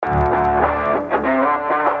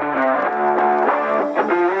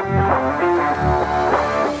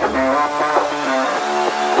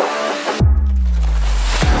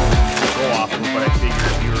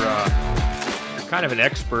kind of an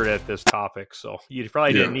expert at this topic, so you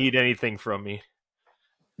probably didn't need anything from me.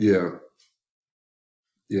 Yeah.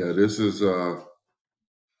 This is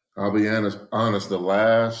I'll be honest, the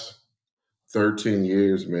last 13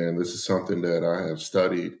 years, man, this is something that I have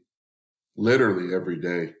studied literally every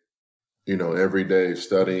day. Every day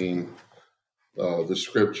studying the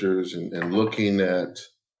scriptures and looking at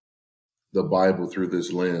the Bible through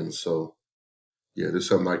this lens. So, this is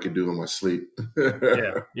something I could do in my sleep.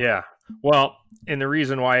 Yeah. Well, and the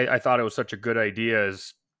reason why I thought it was such a good idea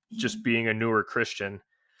is just being a newer Christian.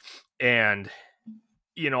 And,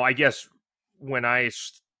 I guess when like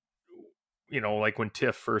when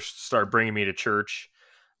Tiff first started bringing me to church,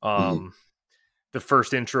 the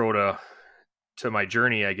first intro to my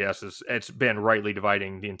journey, I guess, is it's been rightly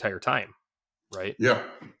dividing the entire time. Right. Yeah.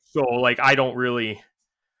 So like, I don't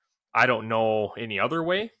know any other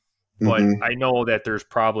way, but I know that there's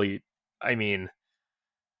probably,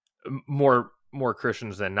 more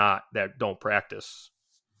Christians than not that don't practice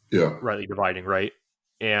rightly dividing. Right.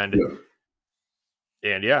 And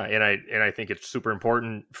I think it's super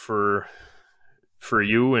important for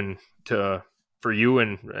you and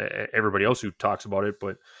everybody else who talks about it,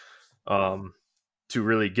 but to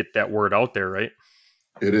really get that word out there, right?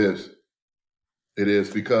 It is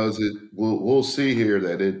because we'll see here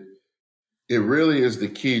that it really is the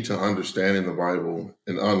key to understanding the Bible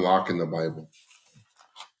and unlocking the Bible.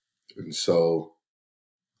 And so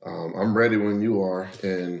I'm ready when you are.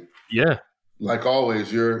 And like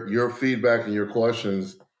always, your feedback and your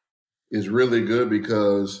questions is really good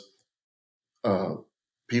because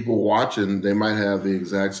people watching, they might have the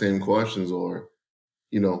exact same questions or,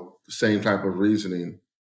 the same type of reasoning.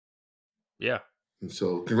 Yeah. And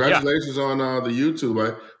so congratulations on the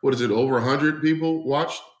YouTube. What is it? Over 100 people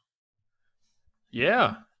watched?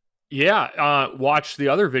 Yeah. Watch the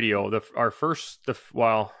other video, the first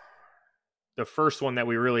one that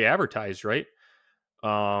we really advertised, right?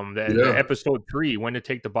 Episode 3, when to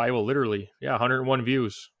take the Bible literally. 101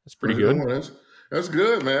 views. That's pretty good. That's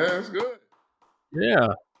good, man. That's good.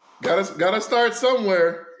 Yeah. Gotta start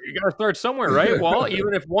somewhere. You gotta start somewhere, right? Well,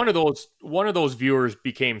 even if one of those viewers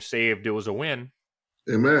became saved, it was a win.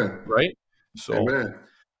 Amen. Right? So, amen.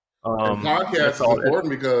 And podcast is important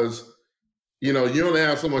because you only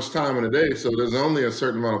have so much time in a day, so there's only a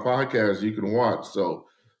certain amount of podcasts you can watch. So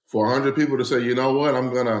for 100 people to say, you know what,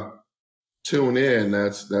 I'm gonna tune in,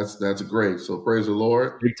 that's great. So praise the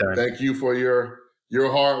Lord. Big time. Thank you for your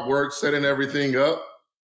hard work setting everything up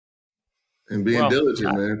and being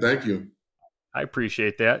diligent, man. Thank you. I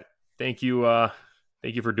appreciate that. Thank you.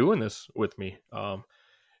 Thank you for doing this with me.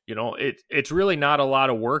 It's really not a lot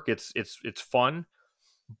of work. It's fun,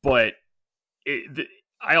 but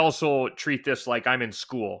I also treat this like I'm in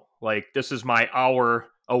school. Like this is my hour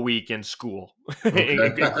a week in school. Okay.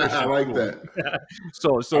 I like that.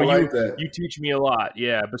 So you teach me a lot.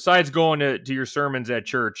 Yeah. Besides going to your sermons at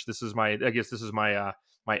church, this is my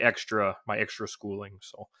my extra schooling.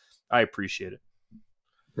 So I appreciate it.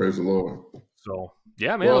 Praise the Lord. So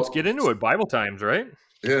yeah, man, let's get into it. Bible times, right?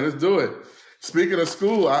 Yeah, let's do it. Speaking of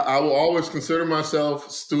school, I will always consider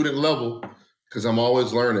myself student level because I'm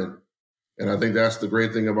always learning. And I think that's the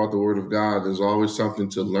great thing about the Word of God. There's always something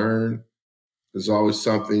to learn. There's always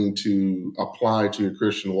something to apply to your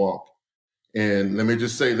Christian walk. And let me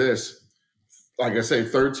just say this. Like I say,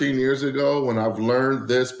 13 years ago, when I've learned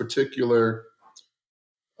this particular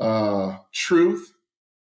truth,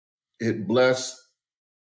 it blessed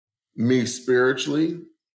me spiritually.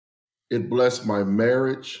 It blessed my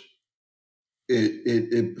marriage.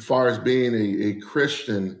 It as far as being a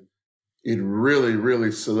Christian, it really,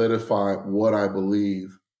 really solidified what I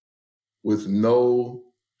believe with no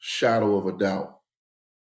shadow of a doubt.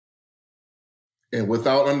 And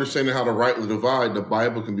without understanding how to rightly divide, the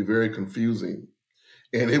Bible can be very confusing.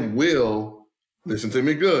 And it will, listen to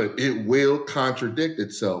me good, it will contradict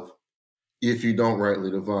itself if you don't rightly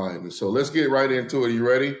divide. And so let's get right into it. Are you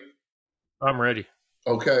ready? I'm ready.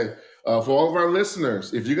 Okay. For all of our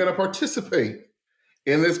listeners, if you're going to participate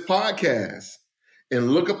in this podcast and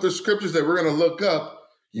look up the scriptures that we're going to look up,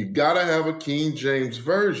 you got to have a King James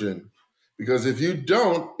Version. Because if you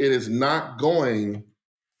don't, it is not going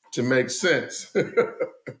to make sense.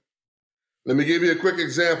 Let me give you a quick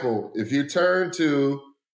example. If you turn to,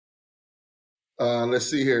 let's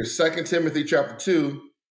see here, 2 Timothy chapter 2,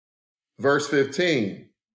 verse 15.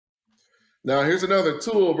 Now, here's another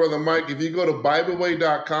tool, Brother Mike. If you go to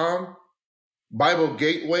BibleWay.com,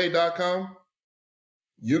 BibleGateway.com,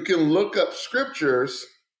 you can look up scriptures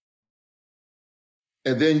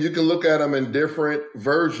and then you can look at them in different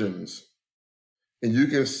versions and you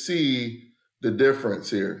can see the difference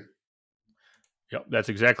here. Yep, that's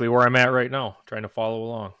exactly where I'm at right now, trying to follow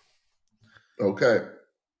along. Okay.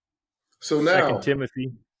 So Second now,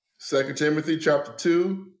 Timothy. 2 Timothy chapter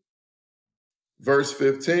 2, verse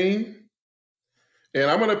 15.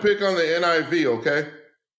 And I'm going to pick on the NIV, okay?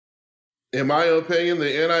 In my opinion, the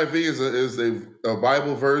NIV is a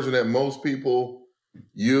Bible version that most people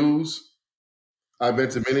use. I've been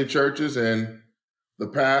to many churches, and the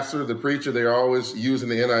pastor, the preacher, they're always using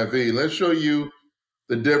the NIV. Let's show you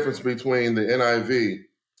the difference between the NIV.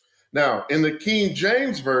 Now, in the King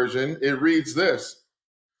James Version, it reads this,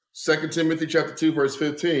 2 Timothy chapter 2, verse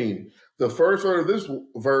 15. The first word of this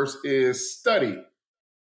verse is study.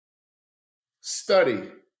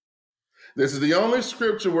 Study. This is the only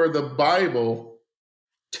scripture where the Bible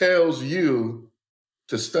tells you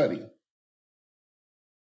to study.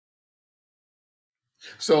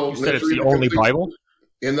 So You said let's it's read the the only complete Bible?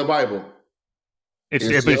 in the Bible. It's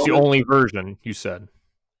It's but the it's the only, only version, you said.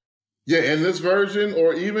 yeah, in this version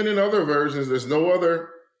or even in other versions, there's no other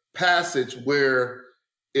passage where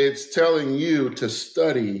it's telling you to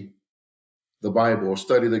study the Bible or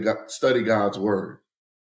study God's word.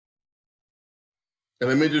 And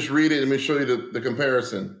let me just read it. Let me show you the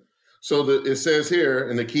comparison. So it says here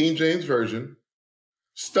in the King James Version,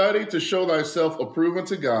 study to show thyself approved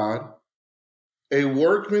unto God, a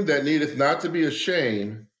workman that needeth not to be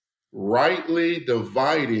ashamed, rightly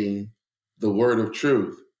dividing the word of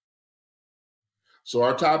truth. So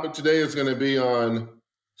our topic today is going to be on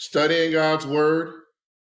studying God's word.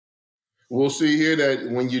 We'll see here that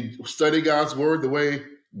when you study God's word the way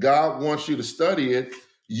God wants you to study it,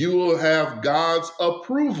 you will have God's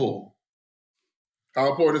approval. How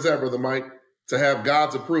important is that, Brother Mike, to have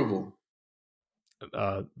God's approval?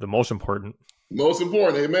 The most important. Most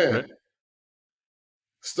important, amen. Right?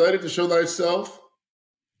 Study to show thyself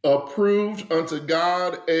approved unto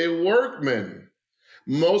God, a workman.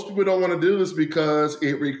 Most people don't want to do this because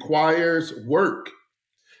it requires work.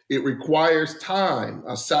 It requires time,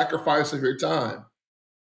 a sacrifice of your time.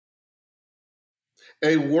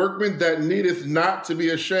 A workman that needeth not to be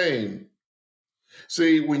ashamed.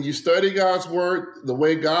 See, when you study God's word the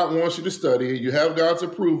way God wants you to study it, you have God's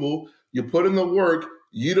approval, you put in the work,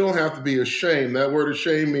 you don't have to be ashamed. That word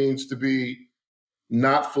ashamed means to be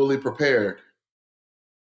not fully prepared.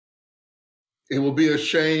 It will be a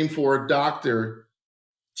shame for a doctor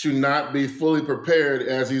to not be fully prepared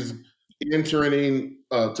as he's entering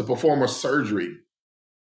to perform a surgery.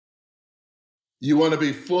 You want to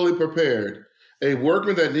be fully prepared. A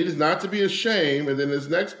workman that needs not to be ashamed, and then this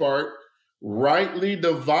next part, rightly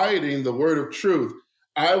dividing the word of truth.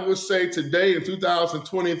 I would say today in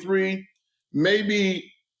 2023,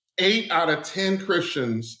 maybe 8 out of 10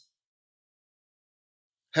 Christians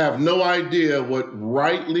have no idea what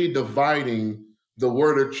rightly dividing the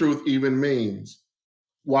word of truth even means.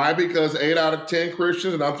 Why? Because 8 out of 10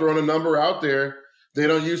 Christians, and I'm throwing a number out there, they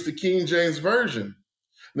don't use the King James Version.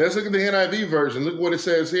 Let's look at the NIV version. Look what it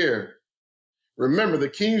says here. Remember, the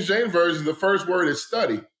King James Version, the first word is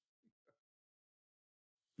study.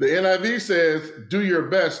 The NIV says, do your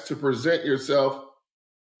best to present yourself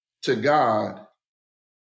to God.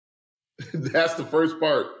 That's the first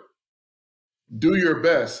part. Do your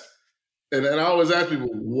best. And I always ask people,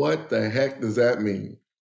 what the heck does that mean?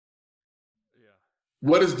 Yeah.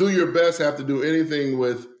 What does do your best have to do anything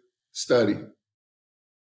with study?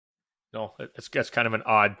 No, that's kind of an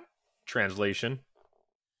odd translation.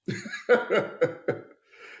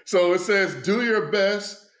 So it says, do your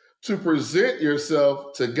best to present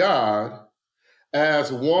yourself to God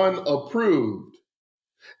as one approved,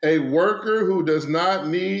 a worker who does not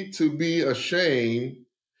need to be ashamed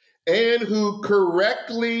and who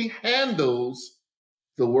correctly handles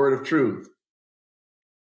the word of truth.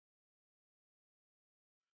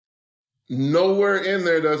 Nowhere in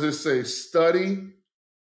there does it say study.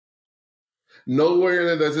 Nowhere in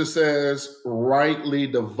there does it says rightly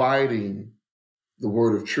dividing the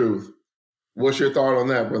word of truth. What's your thought on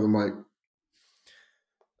that, Brother Mike?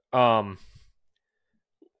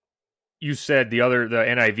 You said the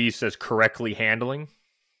NIV says correctly handling.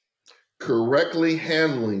 Correctly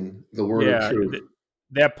handling the word of truth.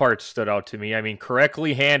 That part stood out to me. I mean,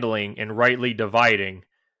 correctly handling and rightly dividing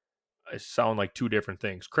sound like two different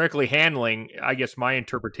things. Correctly handling, I guess my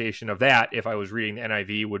interpretation of that, if I was reading the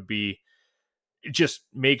NIV, would be just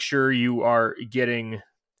make sure you are getting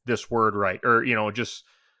this word right, or just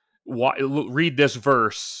read this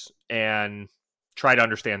verse and try to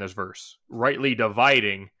understand this verse. Rightly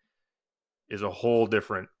dividing is a whole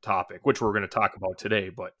different topic, which we're going to talk about today.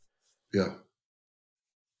 But yeah,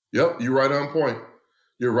 yep, you're right on point.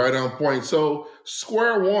 You're right on point. So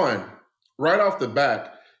square one, right off the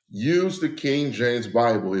bat, use the King James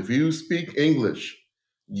Bible. If you speak English,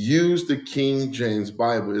 use the King James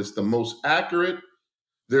Bible. It's the most accurate.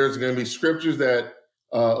 There's going to be scriptures that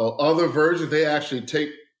other versions, they actually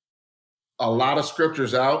take a lot of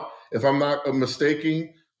scriptures out. If I'm not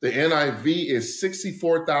mistaken, the NIV is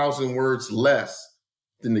 64,000 words less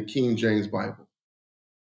than the King James Bible.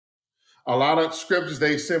 A lot of scriptures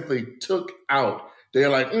they simply took out. They're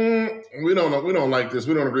like, we don't like this.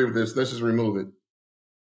 We don't agree with this. Let's just remove it.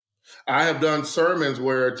 I have done sermons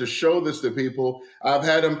where to show this to people, I've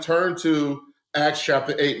had them turn to Acts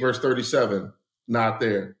chapter 8, verse 37. Not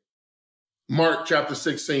there. Mark chapter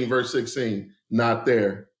 16, verse 16. Not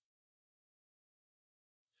there.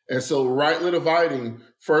 And so rightly dividing,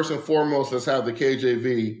 first and foremost, let's have the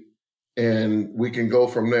KJV and we can go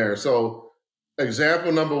from there. So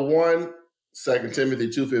example number 1, 2 Timothy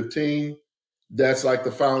 2:15. That's like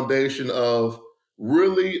the foundation of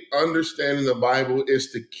really understanding the Bible.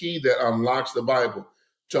 Is the key that unlocks the Bible.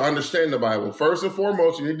 To understand the Bible, first and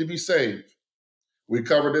foremost, you need to be saved. We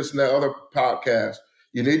covered this in that other podcast.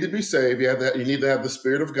 You need to be saved. You need to have the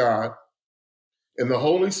Spirit of God. And the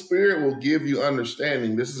Holy Spirit will give you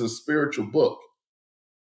understanding. This is a spiritual book.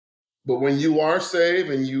 But when you are saved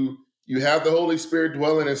and you have the Holy Spirit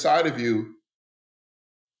dwelling inside of you,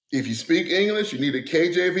 if you speak English, you need a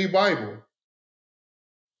KJV Bible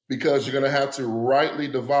because you're going to have to rightly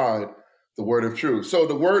divide the word of truth. So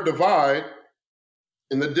the word divide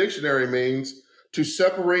in the dictionary means to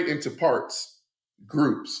separate into parts,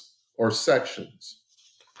 groups, or sections.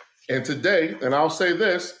 And today, and I'll say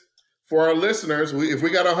this, for our listeners, if we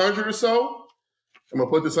got 100 or so, I'm going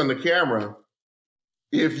to put this on the camera.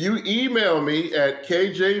 If you email me at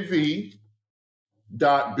kjv.bibletime,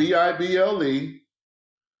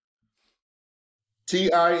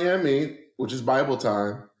 which is Bible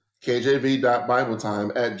time,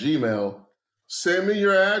 kjv.bibletime@gmail, send me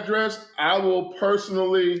your address. I will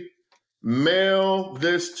personally mail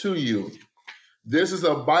this to you. This is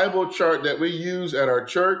a Bible chart that we use at our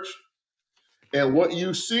church. And what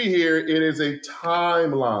you see here, it is a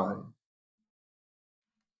timeline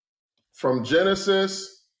from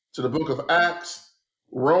Genesis to the book of Acts,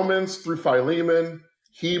 Romans through Philemon,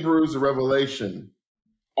 Hebrews to Revelation.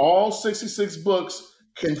 All 66 books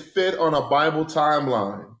can fit on a Bible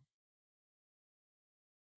timeline.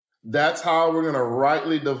 That's how we're going to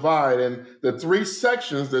rightly divide. And the 3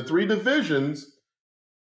 sections, the 3 divisions,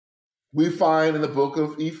 we find in the book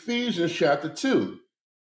of Ephesians chapter 2.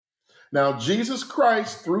 Now, Jesus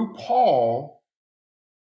Christ, through Paul,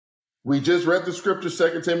 we just read the scripture,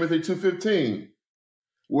 2 Timothy 2:15,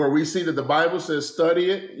 where we see that the Bible says, study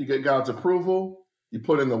it, you get God's approval, you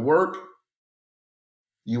put in the work,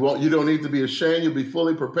 you don't need to be ashamed, you'll be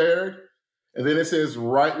fully prepared. And then it says,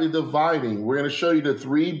 rightly dividing. We're going to show you the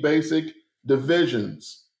 3 basic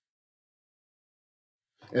divisions.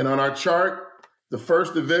 And on our chart, the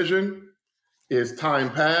first division is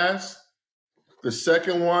time past. The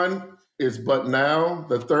second one is but now.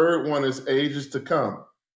 The third one is ages to come.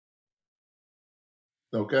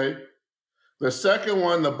 Okay? The second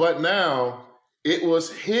one, the but now, it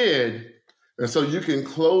was hid. And so you can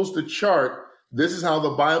close the chart. This is how the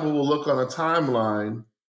Bible will look on a timeline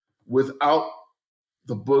without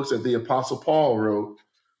the books that the Apostle Paul wrote,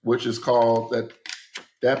 which is called,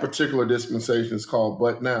 that particular dispensation is called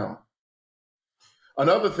but now.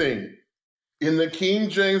 Another thing, in the King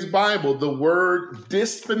James Bible, the word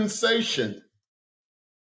dispensation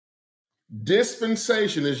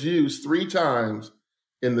is used 3 times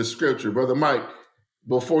in the scripture. Brother Mike,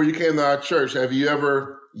 before you came to our church, have you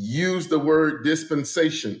ever used the word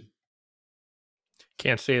dispensation?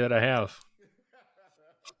 Can't say that I have.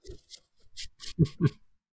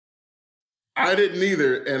 I didn't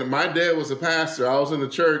either. And my dad was a pastor. I was in the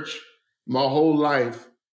church my whole life.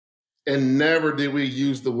 And never did we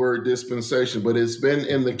use the word dispensation, but it's been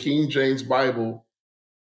in the King James Bible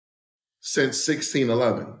since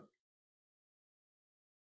 1611.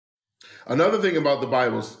 Another thing about the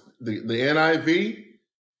Bibles, the NIV,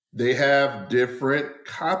 they have different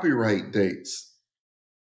copyright dates.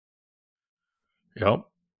 Yep.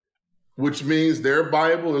 Which means their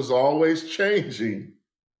Bible is always changing.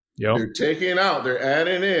 Yep. They're taking out, they're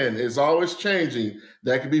adding in. It's always changing.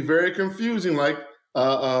 That can be very confusing, like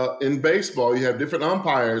in baseball, you have different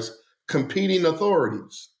umpires competing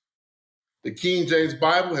authorities. The King James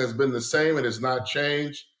Bible has been the same. It has not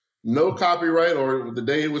changed. No copyright, or the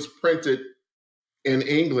day it was printed in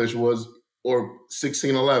English was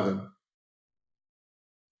 1611.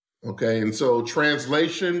 Okay, and so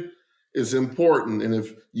translation is important. And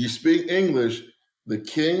if you speak English, the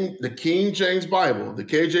King James Bible, the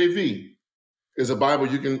KJV, is a Bible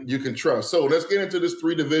you can trust. So let's get into this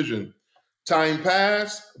 3 division. Time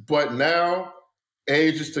past, but now,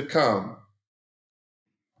 ages to come.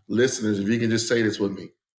 Listeners, if you can just say this with me.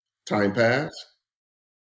 Time past,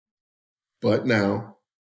 but now,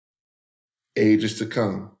 ages to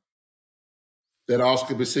come. That also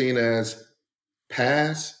could be seen as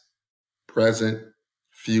past, present,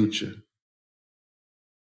 future.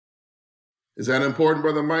 Is that important,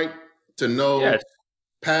 Brother Mike, to know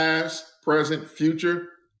past, present, future?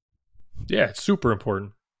 Yeah, it's super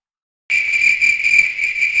important.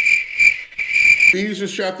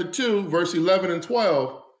 Ephesians chapter 2, verse 11 and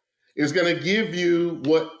 12 is going to give you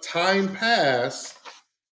what time past,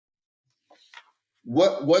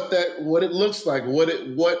 what it looks like, what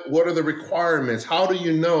are the requirements? How do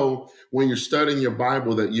you know when you're studying your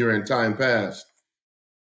Bible that you're in time past?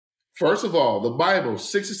 First of all, the Bible,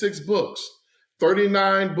 66 books,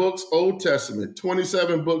 39 books Old Testament,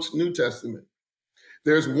 27 books New Testament.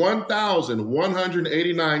 There's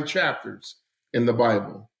 1,189 chapters in the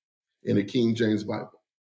Bible, in the King James Bible.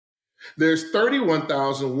 There's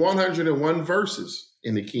 31,101 verses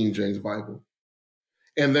in the King James Bible.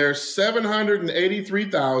 And there's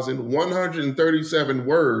 783,137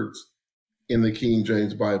 words in the King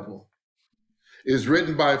James Bible. It's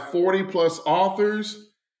written by 40 plus authors,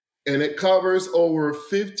 and it covers over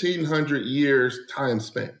 1,500 years time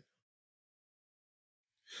span.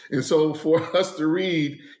 And so for us to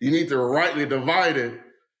read, you need to rightly divide it.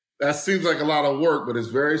 That seems like a lot of work, but it's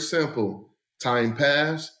very simple. Time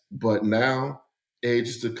past, but now,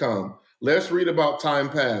 ages to come. Let's read about time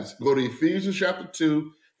past. Go to Ephesians chapter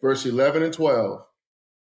 2, verse 11 and 12.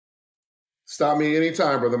 Stop me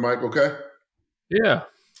anytime, Brother Mike, okay? Yeah.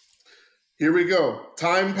 Here we go.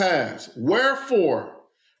 Time past. Wherefore,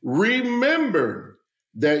 remember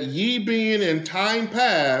that ye being in time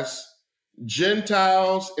past,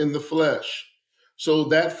 Gentiles in the flesh. So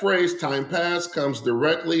that phrase, time past, comes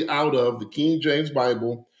directly out of the King James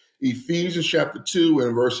Bible, Ephesians chapter 2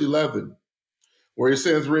 and verse 11, where he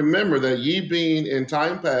says, remember that ye being in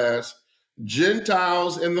time past,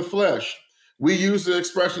 Gentiles in the flesh. We use the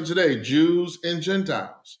expression today, Jews and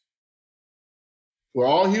Gentiles. We're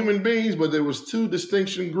all human beings, but there was 2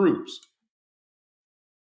 distinction groups.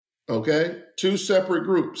 Okay? 2 separate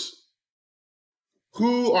groups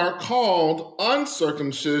who are called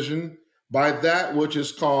uncircumcision by that which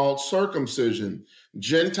is called circumcision.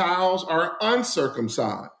 Gentiles are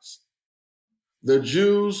uncircumcised. The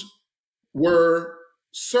Jews were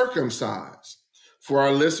circumcised. For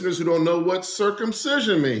our listeners who don't know what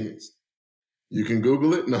circumcision means, you can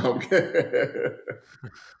Google it. No, I'm kidding.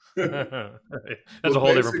 That's a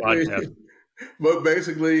whole different podcast. But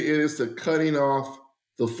basically, it is the cutting off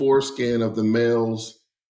the foreskin of the male's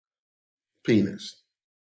penis.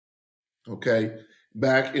 Okay?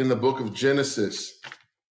 Back in the book of Genesis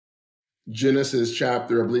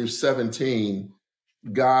chapter, I believe, 17,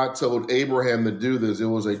 God told Abraham to do this. It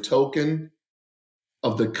was a token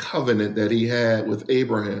of the covenant that he had with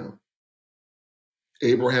Abraham.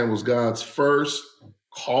 Abraham was God's first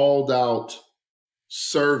called out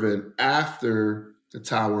servant after the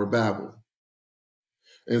Tower of Babel.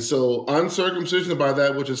 And so uncircumcision by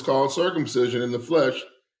that which is called circumcision in the flesh,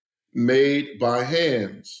 made by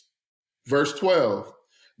hands. Verse 12,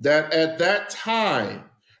 that at that time,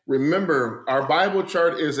 remember, our Bible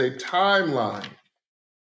chart is a timeline.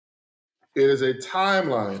 It is a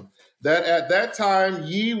timeline. That at that time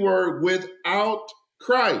ye were without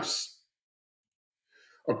Christ.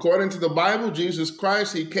 According to the Bible, Jesus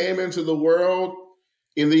Christ, he came into the world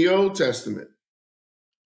in the Old Testament.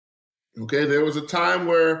 Okay, there was a time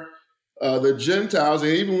where the Gentiles,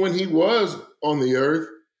 and even when he was on the earth,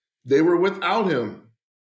 they were without him.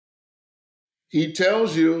 He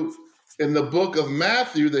tells you in the book of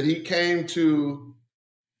Matthew that he came to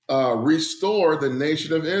restore the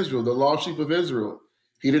nation of Israel, the lost sheep of Israel.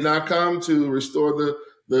 He did not come to restore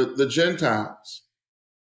the Gentiles.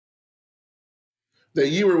 That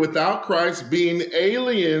you were without Christ, being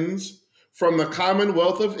aliens from the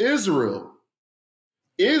commonwealth of Israel.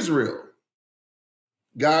 Israel,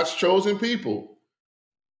 God's chosen people.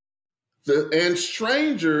 And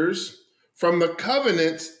strangers from the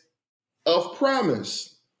covenants of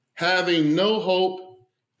promise, having no hope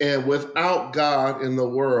and without God in the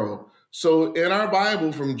world. So in our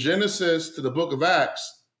Bible, from Genesis to the book of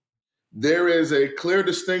Acts, there is a clear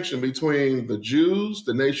distinction between the Jews,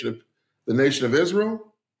 the nation of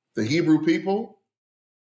Israel, the Hebrew people.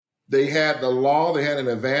 They had the law, they had an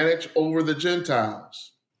advantage over the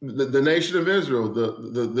Gentiles. The nation of Israel,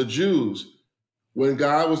 the Jews, when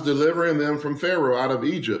God was delivering them from Pharaoh out of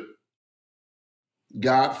Egypt,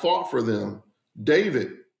 God fought for them.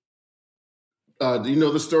 David Do you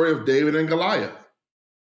know the story of David and Goliath?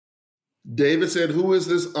 David said, "Who is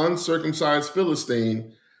this uncircumcised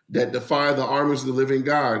Philistine that defied the armies of the living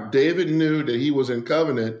God?" David knew that he was in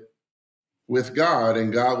covenant with God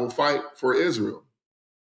and God will fight for Israel.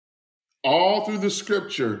 All through the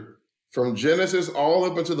scripture, from Genesis all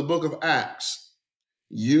up into the book of Acts,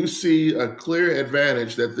 you see a clear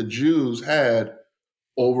advantage that the Jews had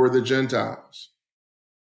over the Gentiles.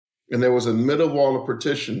 And there was a middle wall of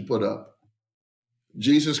partition put up.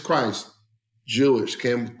 Jesus Christ, Jewish,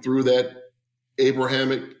 came through that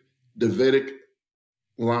Abrahamic, Davidic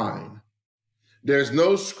line. There's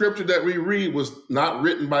no scripture that we read was not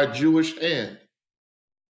written by Jewish hand.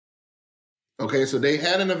 Okay, so they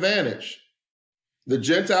had an advantage. The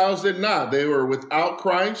Gentiles did not. They were without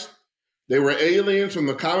Christ. They were aliens from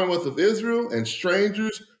the commonwealth of Israel and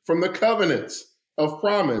strangers from the covenants of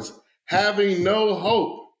promise, having no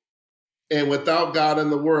hope and without God in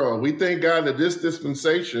the world. We thank God that this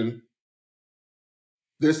dispensation,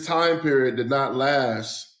 this time period did not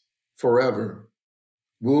last forever.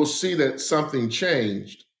 We'll see that something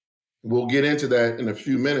changed. We'll get into that in a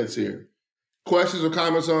few minutes here. Questions or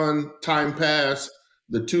comments on time past,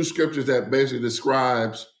 the two scriptures that basically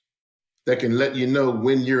describes that can let you know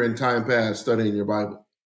when you're in time past studying your Bible.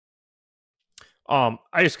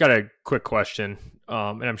 I just got a quick question,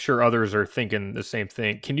 and I'm sure others are thinking the same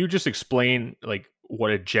thing. Can you just explain like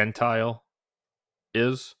what a Gentile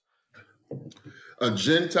is? A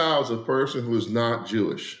Gentile is a person who is not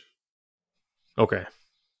Jewish. Okay.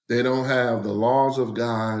 They don't have the laws of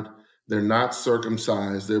God. They're not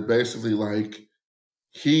circumcised. They're basically like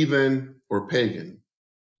heathen or pagan.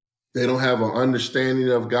 They don't have an understanding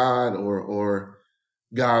of God or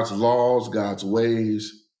God's laws, God's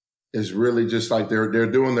ways. It's really just like they're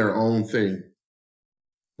doing their own thing.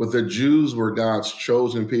 But the Jews were God's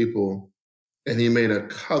chosen people, and he made a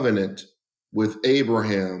covenant with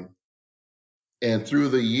Abraham. And through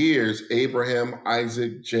the years, Abraham,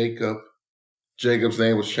 Isaac, Jacob's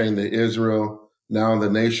name was changed to Israel. Now the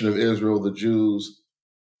nation of Israel, the Jews,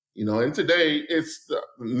 and today it's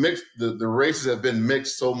the races have been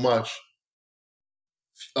mixed so much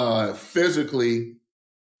physically.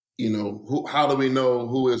 How do we know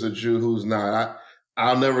who is a Jew, who's not?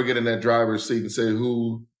 I'll never get in that driver's seat and say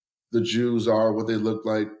who the Jews are, what they look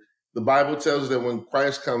like. The Bible tells us that when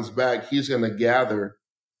Christ comes back, he's going to gather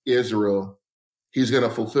Israel. He's going to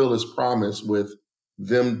fulfill his promise with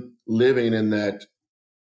them living in that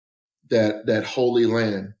holy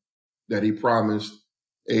land that he promised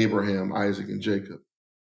Abraham, Isaac, and Jacob.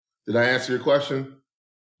 Did I answer your question?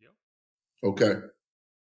 Yep. Okay.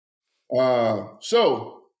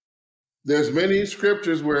 So there's many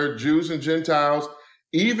scriptures where Jews and Gentiles,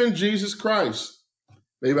 even Jesus Christ.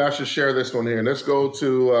 Maybe I should share this one here. Let's go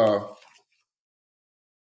to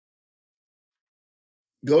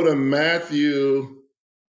Matthew.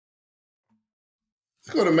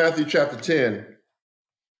 Let's go to Matthew chapter 10.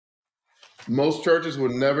 Most churches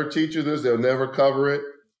would never teach you this. They'll never cover it.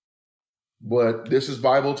 But this is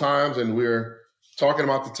Bible times, and we're talking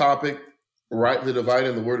about the topic, rightly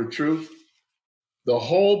dividing the word of truth. The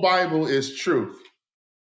whole Bible is truth.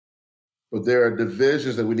 But there are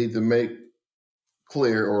divisions that we need to make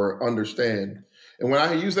clear or understand. And when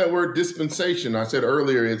I use that word dispensation, I said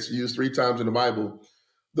earlier it's used 3 times in the Bible.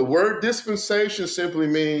 The word dispensation simply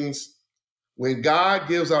means when God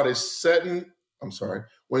gives out a set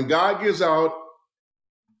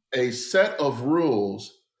of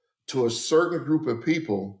rules to a certain group of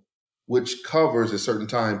people, which covers a certain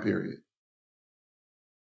time period.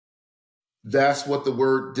 That's what the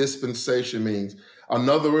word dispensation means.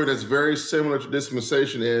 Another word that's very similar to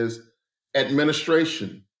dispensation is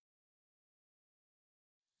administration.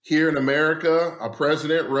 Here in America, a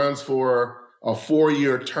president runs for a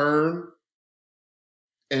 4-year term.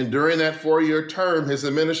 And during that 4-year term, his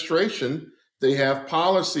administration, they have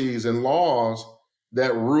policies and laws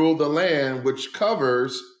that rule the land, which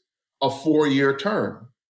covers a 4-year term.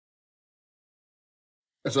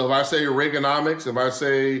 And so if I say Reaganomics, if I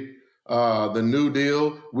say the New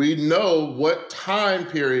Deal, we know what time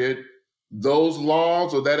period those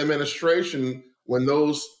laws or that administration, when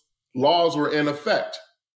those laws were in effect.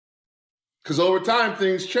 Because over time,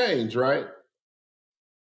 things change, right?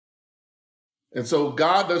 And so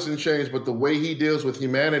God doesn't change, but the way he deals with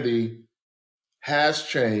humanity has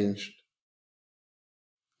changed.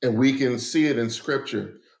 And we can see it in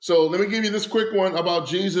scripture. So let me give you this quick one about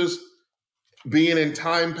Jesus being in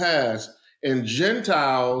time past and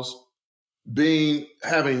Gentiles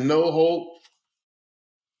having no hope,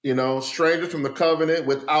 strangers from the covenant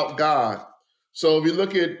without God. So if you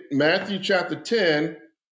look at Matthew chapter 10,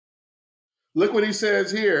 look what he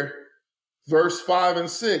says here. verse 5 and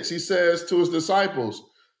 6, he says to his disciples,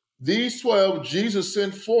 these 12 Jesus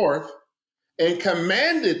sent forth and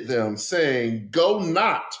commanded them, saying, go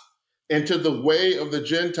not into the way of the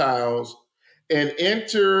Gentiles and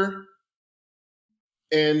enter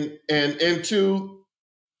and into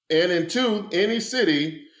any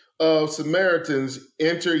city of Samaritans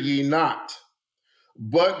enter ye not,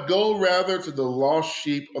 but go rather to the lost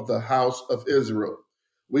sheep of the house of Israel.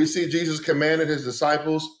 We see Jesus commanded his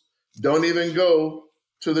disciples, don't even go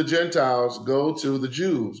to the Gentiles, go to the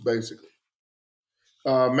Jews, basically.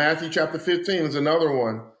 Matthew chapter 15 is another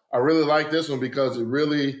one. I really like this one because it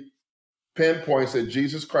really pinpoints that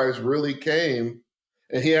Jesus Christ really came,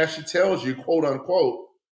 and he actually tells you, quote unquote,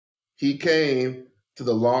 he came to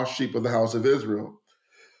the lost sheep of the house of Israel.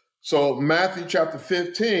 So Matthew chapter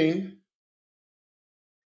 15,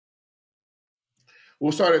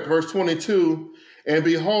 we'll start at verse 22. And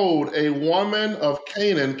behold, a woman of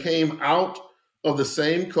Canaan came out of the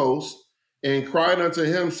same coast and cried unto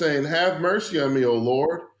him, saying, have mercy on me, O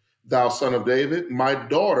Lord, thou son of David. My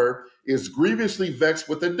daughter is grievously vexed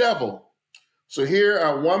with the devil. So here,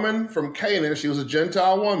 a woman from Canaan, she was a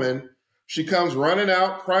Gentile woman, she comes running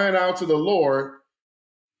out, crying out to the Lord,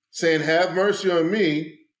 saying, have mercy on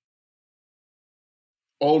me,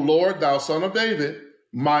 O Lord, thou son of David.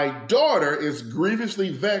 My daughter is grievously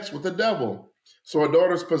vexed with the devil. So her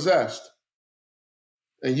daughter's possessed.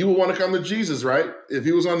 And you would want to come to Jesus, right? If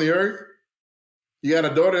he was on the earth, you got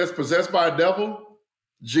a daughter that's possessed by a devil.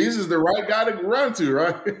 Jesus is the right guy to run to,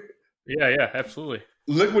 right? Yeah, absolutely.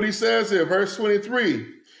 Look what he says here, verse 23.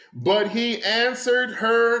 But he answered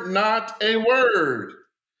her not a word.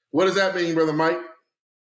 What does that mean, Brother Mike?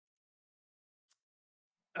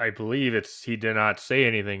 I believe he did not say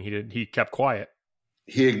anything. He kept quiet.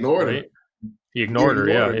 He ignored her. He ignored her.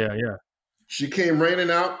 Yeah. She came running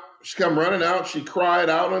out. She cried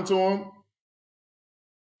out unto him,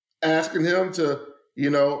 asking him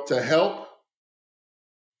to help.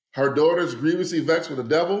 Her daughter's grievously vexed with the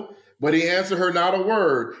devil, but he answered her not a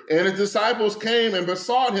word. And his disciples came and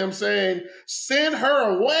besought him, saying, send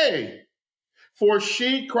her away, for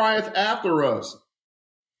she crieth after us.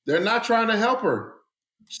 They're not trying to help her.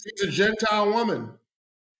 She's a Gentile woman.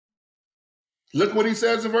 Look what he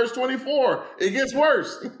says in verse 24. It gets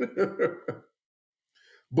worse.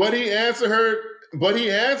 But he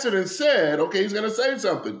answered and said, okay, he's going to say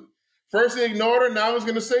something. First he ignored her, now he's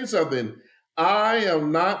going to say something. I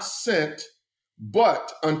am not sent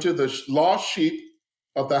but unto the lost sheep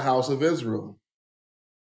of the house of Israel.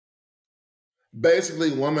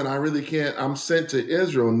 Basically, woman, I really can't. I'm sent to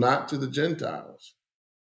Israel, not to the Gentiles.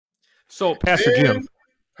 So, Pastor Jim,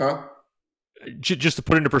 just to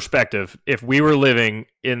put into perspective, if we were living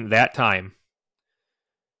in that time,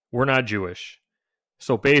 we're not Jewish.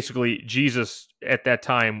 So basically, Jesus at that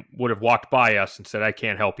time would have walked by us and said, I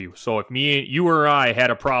can't help you. So if you or I had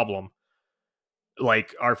a problem,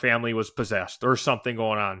 like our family was possessed or something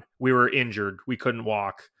going on, we were injured, we couldn't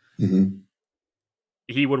walk,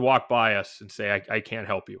 he would walk by us and say, I can't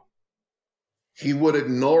help you. He would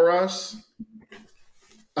ignore us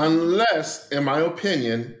unless, in my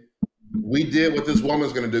opinion, we did what this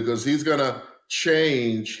woman's going to do, because he's going to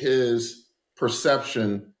change his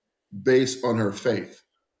perception based on her faith.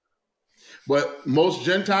 But most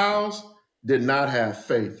Gentiles did not have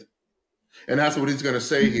faith. And that's what he's going to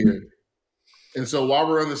say here. And so while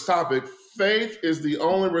we're on this topic, faith is the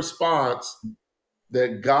only response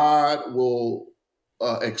that God will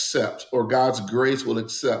accept, or God's grace will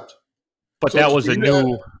accept. But so that was a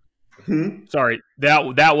new,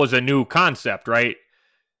 that was a new concept, right?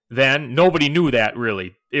 Then nobody knew that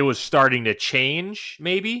really. It was starting to change,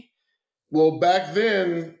 maybe? Well, back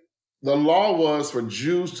then, the law was for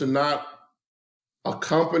Jews to not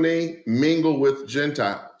mingle with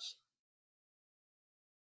Gentiles.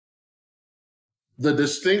 The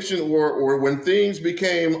distinction or when things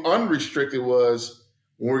became unrestricted was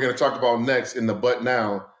when we're going to talk about next in the but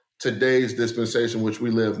now, today's dispensation, which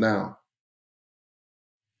we live now.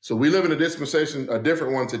 So we live in a dispensation, a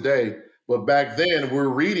different one today. But back then, we're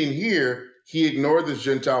reading here, he ignored this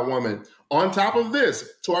Gentile woman. On top of this,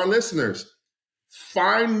 to our listeners,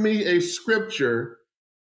 find me a scripture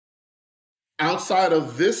outside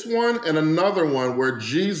of this one and another one where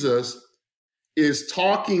Jesus is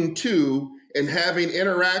talking to and having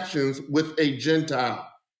interactions with a Gentile.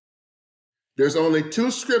 There's only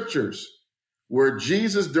two scriptures where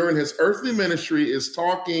Jesus, during his earthly ministry, is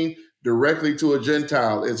talking directly to a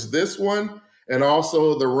Gentile. It's this one and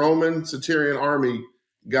also the Roman centurion army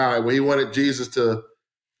guy, where he wanted Jesus to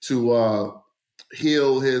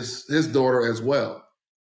heal his daughter as well.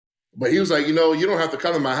 But he was like, you don't have to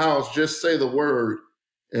come to my house, just say the word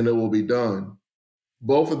and it will be done.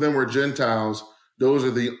 Both of them were Gentiles. Those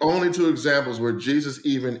are the only two examples where Jesus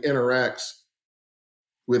even interacts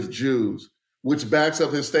with Jews, which backs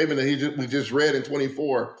up his statement that we just read in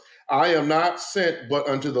 24. I am not sent but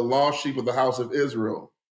unto the lost sheep of the house of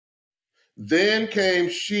Israel. Then came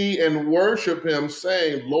she and worshiped him,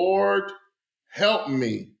 saying, Lord, help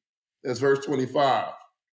me. That's verse 25.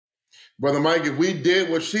 Brother Mike, if we did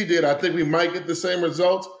what she did, I think we might get the same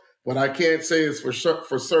results, but I can't say it's for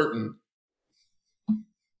certain.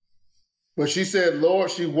 But she said, Lord,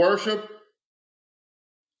 she worshiped,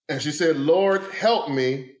 and she said, Lord, help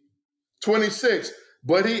me. 26.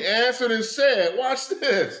 But he answered and said, watch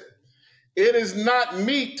this. It is not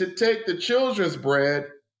meet to take the children's bread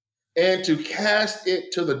and to cast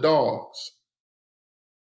it to the dogs.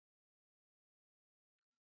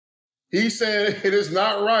 He said, it is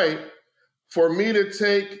not right for me to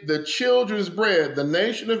take the children's bread, the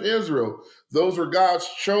nation of Israel, those were God's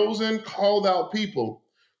chosen, called out people,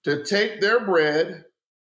 to take their bread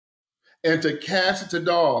and to cast it to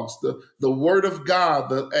dogs. The word of God,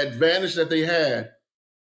 the advantage that they had.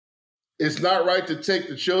 It's not right to take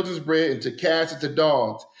the children's bread and to cast it to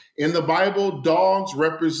dogs. In the Bible, dogs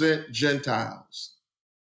represent Gentiles.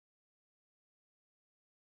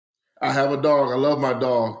 I have a dog. I love my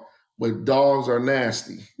dog, but dogs are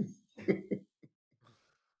nasty.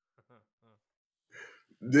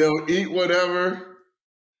 They'll eat whatever.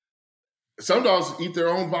 Some dogs eat their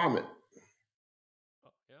own vomit.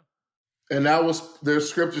 And there's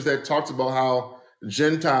scriptures that talks about how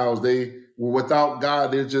Gentiles, they were without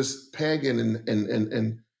God. They're just pagan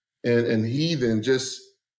and heathen, just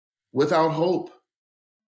without hope.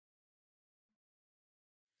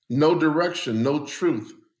 No direction, no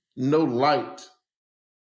truth, no light,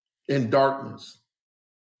 in darkness.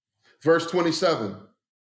 Verse 27.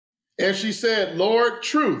 And she said, Lord,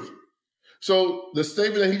 truth. So the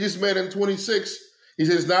statement that he just made in 26, he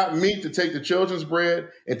says, not meet to take the children's bread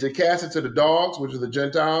and to cast it to the dogs, which are the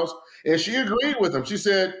Gentiles. And she agreed with him. She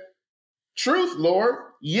said, truth, Lord,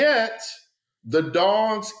 yet the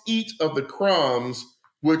dogs eat of the crumbs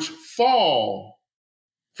which fall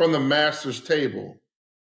from the master's table.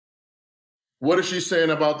 What is she saying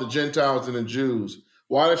about the Gentiles and the Jews?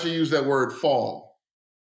 Why does she use that word fall?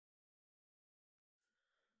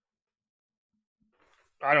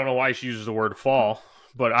 I don't know why she uses the word fall,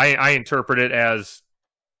 but I interpret it as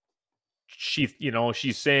she's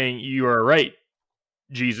saying, you are right,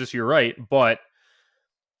 Jesus, you're right. But,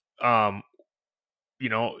 there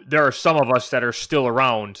are some of us that are still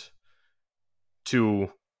around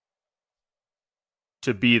to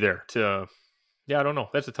be there I don't know.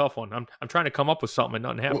 That's a tough one. I'm trying to come up with something and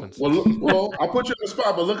nothing happens. Well, I'll put you on the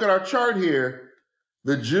spot, but look at our chart here.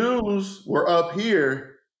 The Jews were up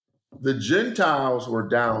here. The Gentiles were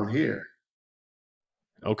down here.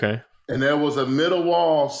 Okay. And there was a middle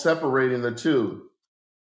wall separating the two.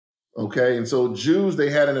 Okay. And so Jews, they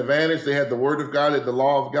had an advantage. They had the word of God, they had the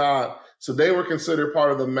law of God. So they were considered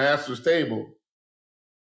part of the master's table.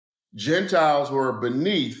 Gentiles were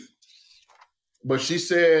beneath. But she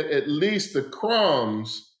said, at least the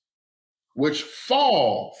crumbs which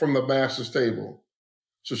fall from the master's table.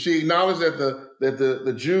 So she acknowledged that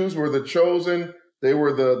the Jews were the chosen. They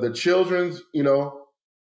were the children's,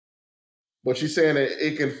 but she's saying that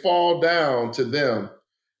it can fall down to them.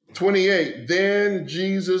 28, then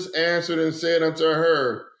Jesus answered and said unto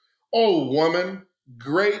her, O woman,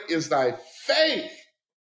 great is thy faith.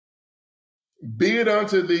 Be it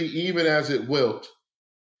unto thee even as it wilt.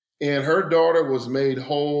 And her daughter was made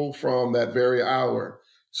whole from that very hour.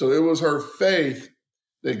 So it was her faith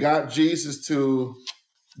that got Jesus to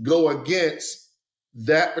go against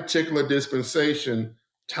that particular dispensation.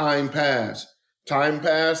 Time passed.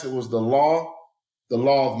 It was the law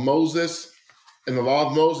of Moses. And the law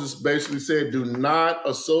of Moses basically said, do not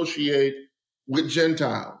associate with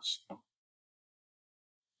Gentiles.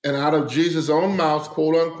 And out of Jesus' own mouth,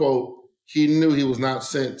 quote unquote, he knew he was not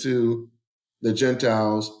sent to the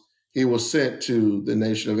Gentiles. He was sent to the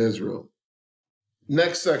nation of Israel.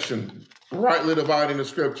 Next section, rightly dividing the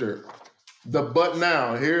scripture. The but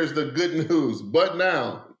now. Here's the good news. But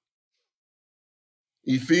now.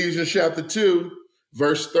 Ephesians chapter 2,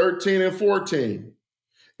 verse 13 and 14.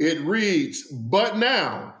 It reads, but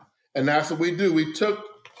now. And that's what we do. We took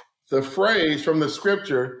the phrase from the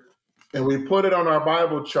scripture and we put it on our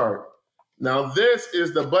Bible chart. Now, this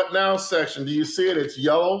is the but now section. Do you see it? It's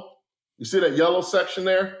yellow. You see that yellow section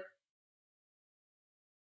there?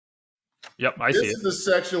 Yep, I see it. This is the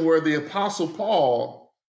section where the Apostle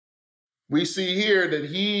Paul, we see here that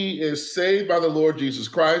he is saved by the Lord Jesus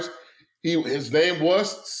Christ. His name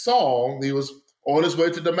was Saul. He was on his way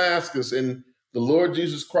to Damascus, and the Lord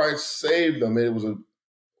Jesus Christ saved them. It was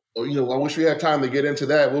I wish we had time to get into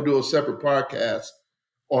that. We'll do a separate podcast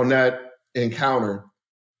on that encounter.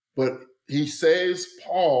 But he saves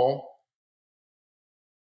Paul.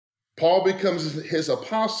 Paul becomes his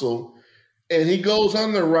apostle, and he goes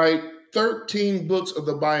on to write 13 books of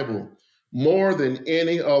the Bible, more than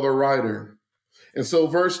any other writer. And so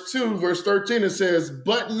verse 13, it says,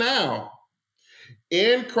 "But now,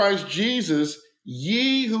 in Christ Jesus,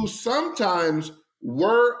 ye who sometimes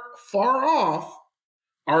were far off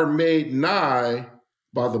are made nigh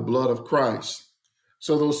by the blood of Christ."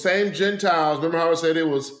 So those same Gentiles, remember how I said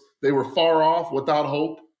they were far off, without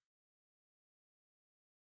hope,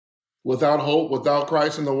 without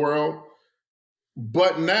Christ in the world.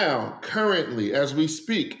 But now, currently, as we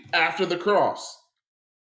speak, after the cross,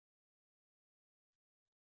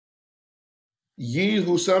 ye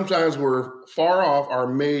who sometimes were far off are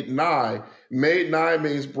made nigh. Made nigh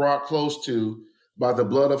means brought close to by the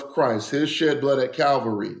blood of Christ, his shed blood at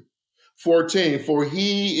Calvary. 14, "For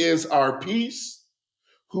he is our peace,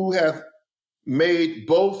 who hath made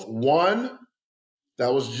both one,"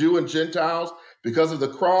 that was Jew and Gentiles. Because of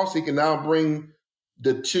the cross, he can now bring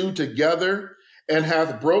the two together, "and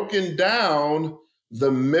hath broken down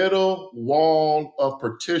the middle wall of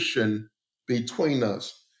partition between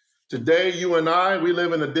us." Today, you and I, we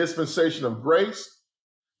live in a dispensation of grace.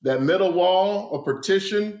 That middle wall of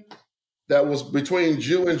partition that was between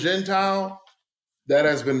Jew and Gentile, that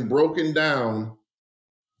has been broken down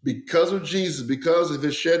because of Jesus, because of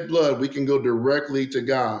his shed blood. We can go directly to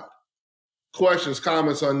God. Questions,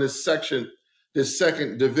 comments on this section, this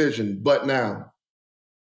second division, but now?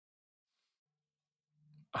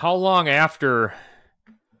 How long after,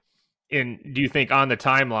 do you think on the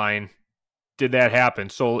timeline, did that happen?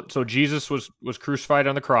 So Jesus was crucified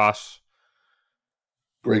on the cross.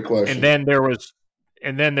 Great question. And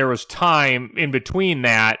then there was time in between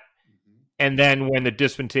that, and then when the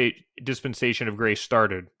dispensation of grace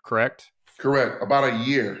started, correct? Correct. About a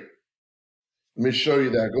year. Let me show you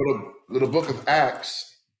that. Go to the book of Acts.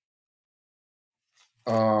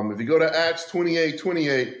 If you go to Acts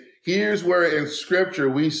 28:28, here's where in scripture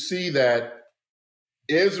we see that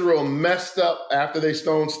Israel messed up after they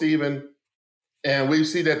stoned Stephen, and we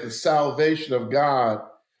see that the salvation of God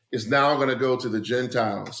is now going to go to the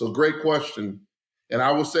Gentiles. So great question. And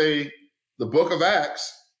I will say the book of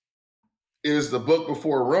Acts is the book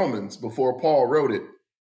before Romans, before Paul wrote it.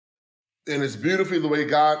 And it's beautifully the way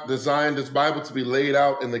God designed this Bible to be laid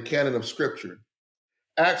out in the canon of scripture.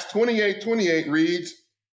 Acts 28:28 reads,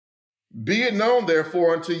 "Be it known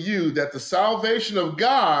therefore unto you that the salvation of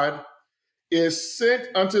God is sent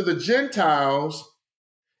unto the Gentiles,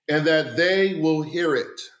 and that they will hear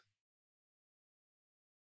it."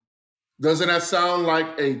 Doesn't that sound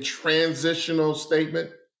like a transitional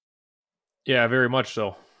statement? Yeah, very much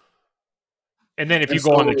so. And then if you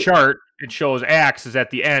go on the chart, it shows Acts is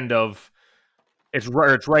at the end of, it's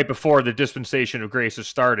right before the dispensation of grace is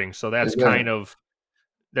starting. So that's kind of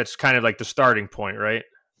like the starting point, right?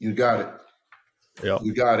 You got it. Yeah.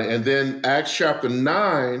 You got it. And then Acts chapter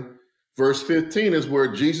 9, verse 15 is where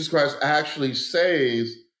Jesus Christ actually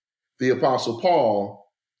saves the Apostle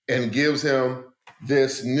Paul and gives him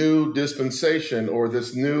this new dispensation or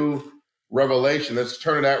this new revelation. Let's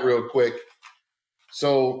turn to that real quick.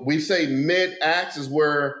 So we say mid-Acts is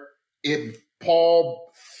where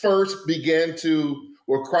Paul first began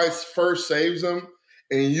where Christ first saves him.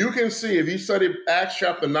 And you can see, if you study Acts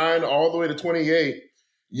chapter 9 all the way to 28,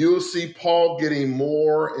 you'll see Paul getting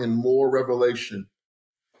more and more revelation.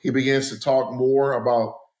 He begins to talk more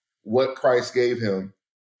about what Christ gave him.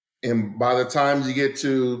 And by the time you get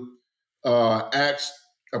to Acts,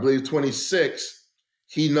 I believe 26,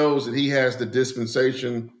 he knows that he has the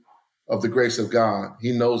dispensation of the grace of God.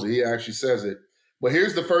 He knows it. He actually says it. But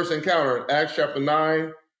here's the first encounter. Acts chapter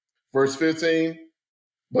 9, verse 15.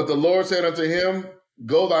 "But the Lord said unto him,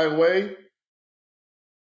 Go thy way,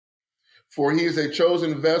 for he is a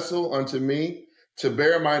chosen vessel unto me to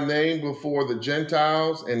bear my name before the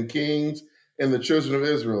Gentiles and kings and the children of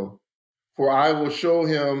Israel. For I will show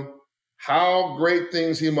him how great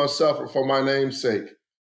things he must suffer for my name's sake."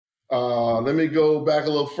 Let me go back a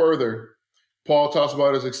little further. Paul talks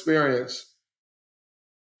about his experience.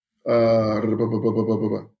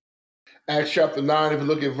 Acts chapter 9, if you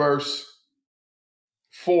look at verse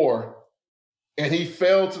 4, "And he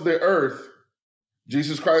fell to the earth.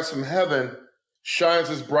 Jesus Christ from heaven shines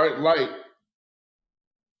his bright light."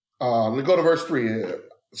 Let me go to verse 3.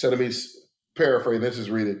 Instead of me paraphrasing, let's just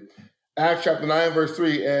read it. Acts chapter 9, verse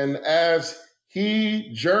 3, "And as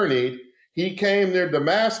he journeyed, he came near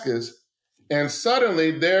Damascus, And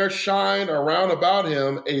suddenly there shined around about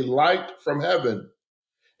him a light from heaven.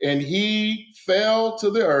 And he fell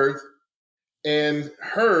to the earth and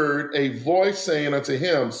heard a voice saying unto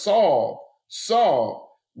him, Saul,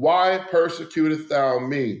 Saul, why persecutest thou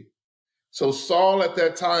me? So Saul at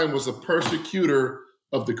that time was a persecutor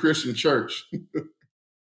of the Christian church.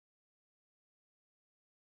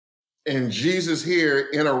 And Jesus here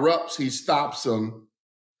interrupts, he stops him,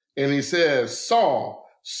 and he says, Saul,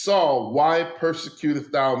 Saul, why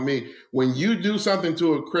persecutest thou me? When you do something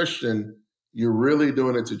to a Christian, you're really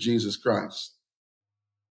doing it to Jesus Christ.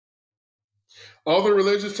 Other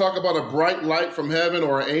religions talk about a bright light from heaven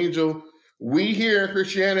or an angel. We here in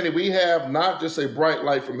Christianity, we have not just a bright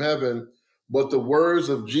light from heaven, but the words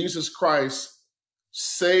of Jesus Christ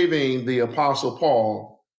saving the Apostle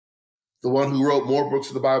Paul, the one who wrote more books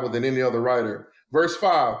of the Bible than any other writer. Verse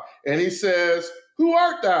 5, and he says, who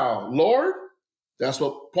art thou, Lord? That's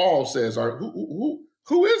what Paul says.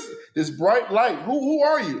 Who is this bright light? Who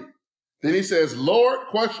are you? Then he says, Lord,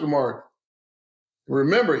 question mark.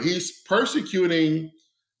 Remember, he's persecuting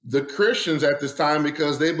the Christians at this time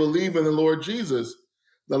because they believe in the Lord Jesus.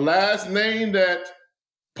 The last name that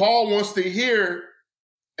Paul wants to hear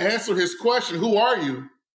answer his question, who are you?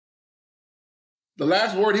 The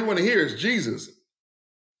last word he wants to hear is Jesus.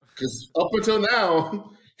 Because up until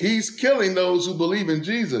now, he's killing those who believe in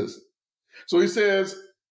Jesus. So he says,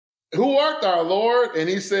 who art thou, Lord? And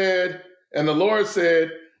the Lord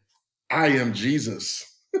said, I am Jesus,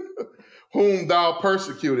 whom thou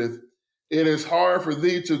persecutest. It is hard for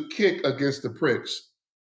thee to kick against the pricks.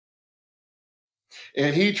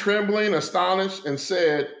 And he trembling, astonished, and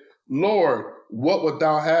said, Lord, what wilt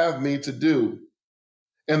thou have me to do?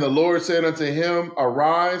 And the Lord said unto him,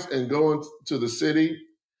 arise and go into the city,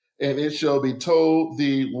 and it shall be told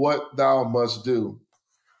thee what thou must do.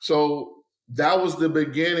 So that was the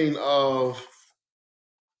beginning of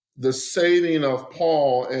the saving of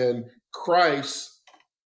Paul, and Christ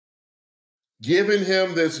giving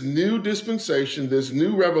him this new dispensation, this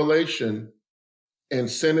new revelation, and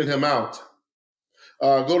sending him out.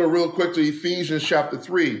 Go to real quick to Ephesians chapter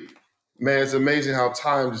 3. Man, it's amazing how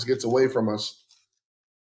time just gets away from us.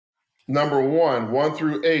 Number 1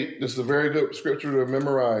 through 8. This is a very good scripture to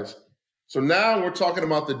memorize. So now we're talking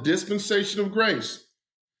about the dispensation of grace,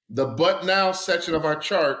 the but now section of our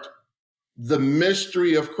chart, the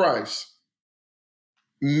mystery of Christ.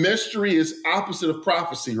 Mystery is opposite of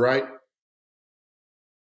prophecy, right?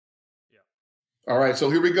 Yeah. All right, so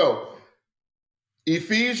here we go.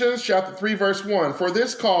 Ephesians chapter 3, verse 1. For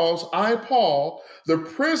this cause I, Paul, the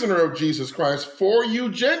prisoner of Jesus Christ, for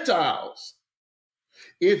you Gentiles,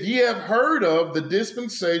 if ye have heard of the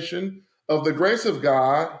dispensation of the grace of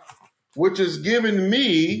God, which is given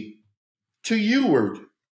me to youward.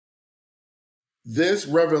 This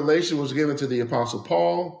revelation was given to the Apostle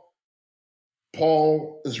Paul.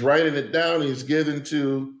 Paul is writing it down. He's given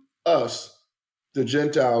to us, the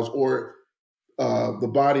Gentiles, or the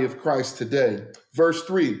body of Christ today. Verse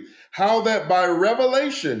 3, how that by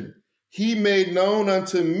revelation he made known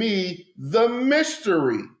unto me the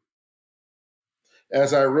mystery,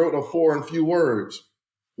 as I wrote afore in few words.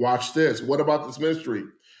 Watch this. What about this mystery?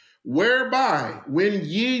 Whereby, when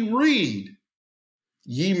ye read,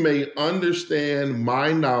 ye may understand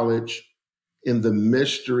my knowledge in the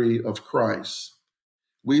mystery of Christ.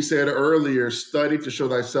 We said earlier, study to show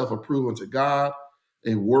thyself approved unto God,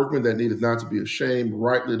 a workman that needeth not to be ashamed,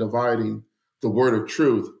 rightly dividing the word of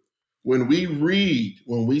truth. When we read,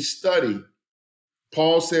 when we study,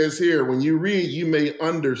 Paul says here, when you read, you may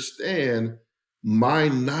understand my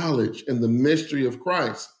knowledge in the mystery of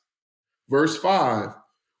Christ. Verse 5,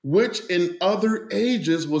 which in other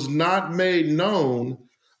ages was not made known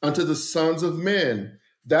unto the sons of men.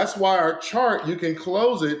 That's why our chart, you can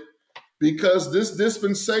close it, because this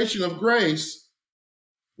dispensation of grace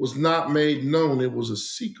was not made known. It was a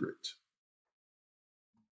secret.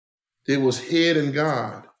 It was hid in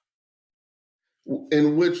God,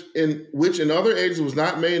 in which in other ages was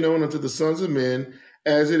not made known unto the sons of men,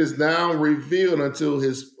 as it is now revealed unto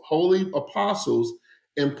his holy apostles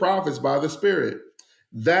and prophets by the Spirit,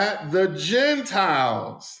 that the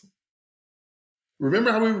Gentiles,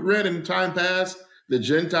 remember how we read in time past, the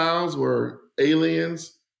Gentiles were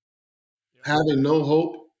aliens, having no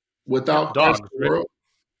hope without Christ dogs, in the world.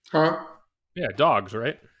 right? Huh? Yeah, dogs,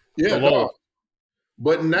 right? Yeah, dogs.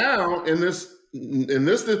 But now in this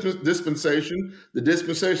dispensation, the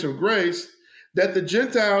dispensation of grace, that the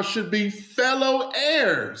Gentiles should be fellow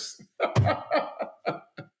heirs.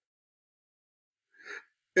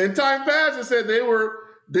 In time past, it said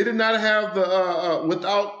they did not have the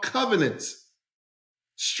without covenants,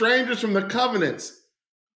 strangers from the covenants.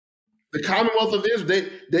 The Commonwealth of Israel,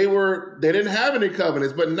 they didn't have any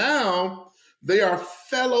covenants, but now they are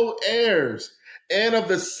fellow heirs and of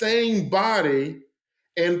the same body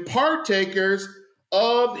and partakers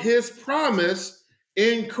of his promise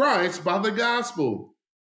in Christ by the gospel.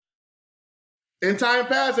 In time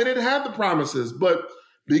past, they didn't have the promises, but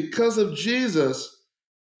because of Jesus,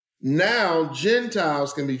 now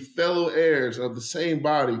Gentiles can be fellow heirs of the same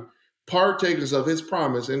body, partakers of his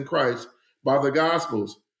promise in Christ by the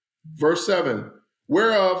gospels. Verse 7,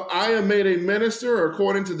 whereof I am made a minister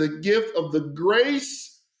according to the gift of the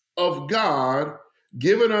grace of God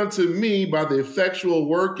given unto me by the effectual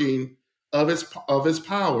working of his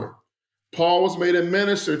power. Paul was made a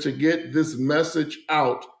minister to get this message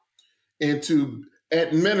out and to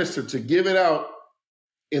administer, to give it out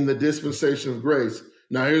in the dispensation of grace.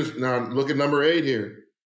 Now look at number 8 here.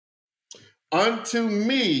 Unto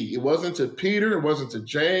me, it wasn't to Peter, it wasn't to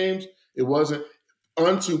James, it wasn't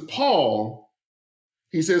unto Paul.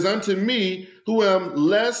 He says, unto me, who am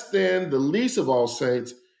less than the least of all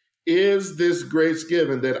saints, is this grace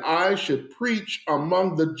given, that I should preach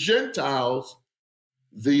among the Gentiles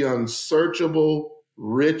the unsearchable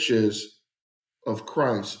riches of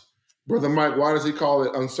Christ. Brother Mike, why does he call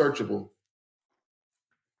it unsearchable?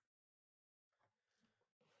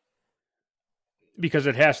 Because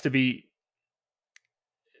it has to be,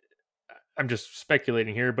 I'm just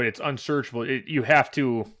speculating here, but it's unsearchable. You have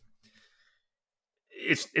to,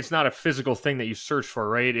 it's not a physical thing that you search for,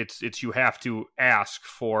 right? It's you have to ask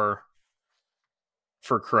for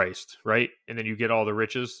Christ, right? And then you get all the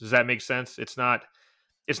riches. Does that make sense? It's not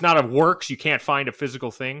of works. You can't find a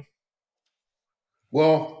physical thing.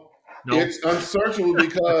 Well, no. It's unsearchable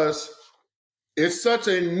because it's such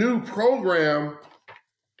a new program.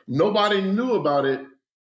 Nobody knew about it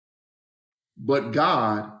but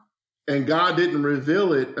God, and God didn't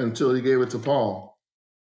reveal it until he gave it to Paul.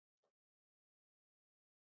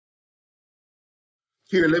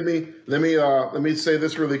 Here, let me say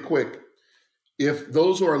this really quick. If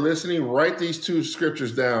those who are listening, write these 2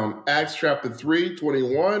 scriptures down. Acts chapter 3,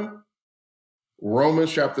 21,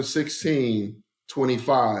 Romans chapter 16,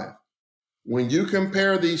 25. When you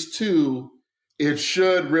compare these 2, it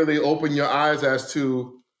should really open your eyes as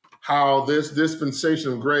to how this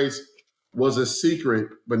dispensation of grace was a secret,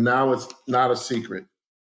 but now it's not a secret.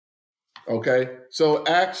 Okay? So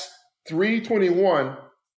Acts 3:21,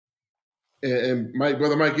 and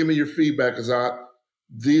Brother Mike, give me your feedback,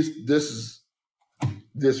 because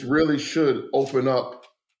this really should open up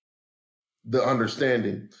the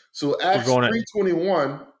understanding. So Acts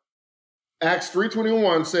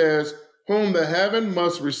 3:21 says, whom the heaven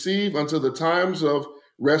must receive until the times of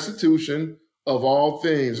restitution of all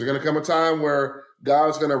things. There's going to come a time where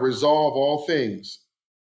God's going to resolve all things,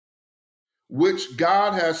 which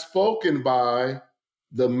God has spoken by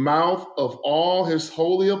the mouth of all his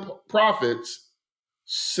holy prophets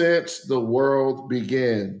since the world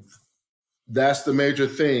began. That's the major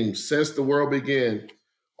thing. Since the world began.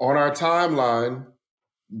 On our timeline,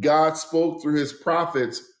 God spoke through his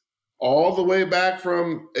prophets all the way back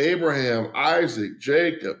from Abraham, Isaac,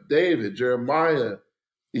 Jacob, David, Jeremiah,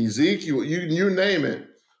 Ezekiel, you name it.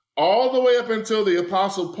 All the way up until the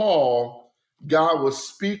Apostle Paul, God was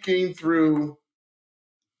speaking through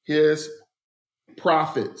his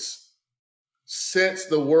prophets since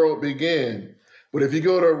the world began. But if you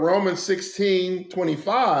go to Romans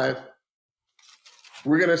 16:25,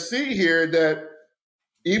 we're going to see here that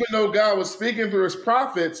even though God was speaking through his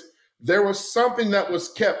prophets, there was something that was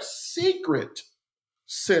kept secret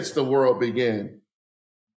since the world began.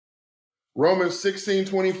 Romans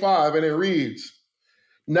 16:25, and it reads,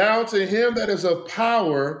 now to him that is of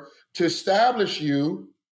power to establish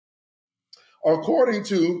you according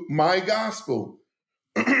to my gospel.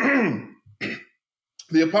 The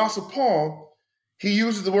Apostle Paul, he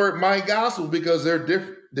uses the word my gospel because there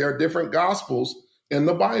are different gospels in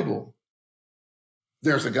the Bible.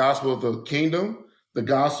 There's the gospel of the kingdom, the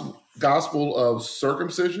gospel of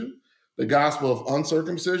circumcision, the gospel of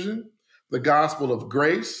uncircumcision, the gospel of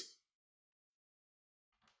grace.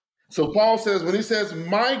 So Paul says, when he says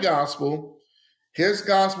my gospel, his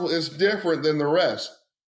gospel is different than the rest.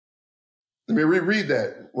 Let me reread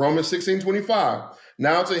that. Romans 16:25.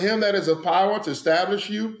 Now to him that is of power to establish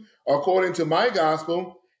you according to my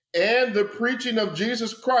gospel and the preaching of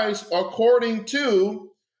Jesus Christ according to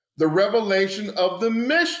the revelation of the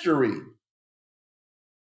mystery.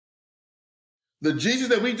 The Jesus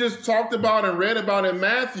that we just talked about and read about in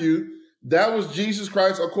Matthew, that was Jesus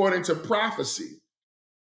Christ according to prophecy.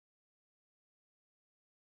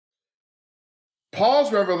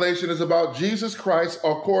 Paul's revelation is about Jesus Christ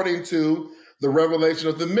according to the revelation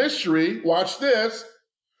of the mystery, watch this,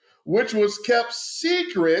 which was kept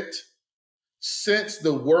secret since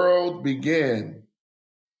the world began.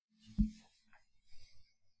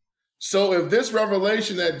 So if this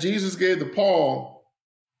revelation that Jesus gave to Paul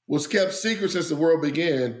was kept secret since the world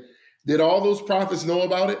began, did all those prophets know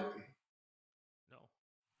about it?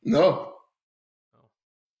 No,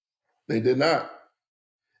 they did not.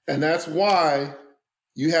 And that's why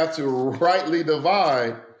you have to rightly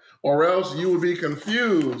divide, or else you will be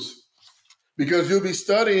confused, because you'll be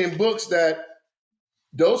studying books that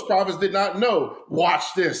those prophets did not know. Watch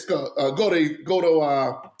this. Go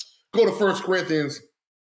to 1 Corinthians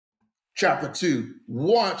chapter 2.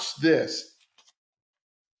 Watch this.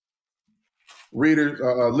 Readers,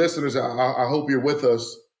 listeners, I hope you're with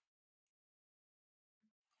us.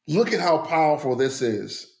 Look at how powerful this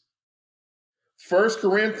is. 1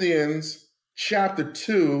 Corinthians chapter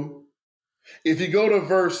 2, if you go to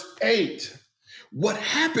verse 8, what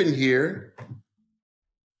happened here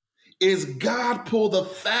is God pulled a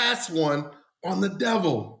fast one on the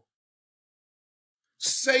devil.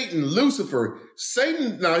 Satan, Lucifer.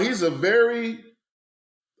 Satan, now he's a very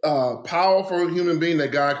powerful human being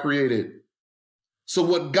that God created. So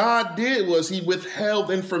what God did was he withheld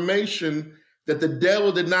information that the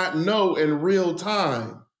devil did not know in real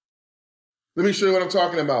time. Let me show you what I'm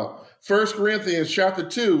talking about. 1 Corinthians chapter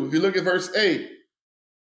 2, if you look at verse 8.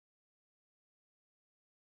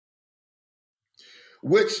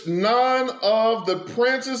 Which none of the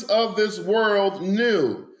princes of this world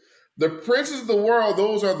knew. The princes of the world,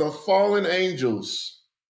 those are the fallen angels.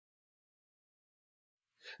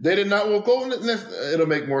 They did not, well, go, it'll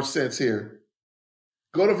make more sense here.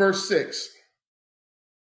 Go to verse 6.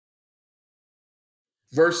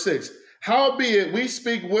 Verse 6. Howbeit we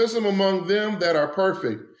speak wisdom among them that are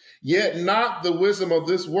perfect, yet not the wisdom of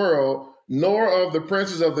this world, nor of the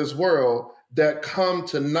princes of this world that come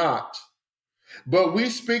to naught. But we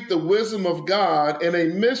speak the wisdom of God in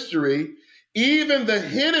a mystery, even the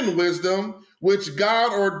hidden wisdom which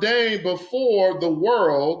God ordained before the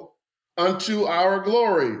world unto our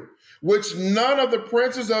glory, which none of the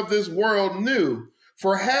princes of this world knew.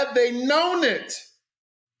 For had they known it,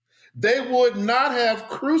 they would not have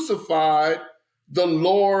crucified the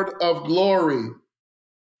Lord of glory.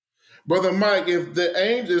 Brother Mike,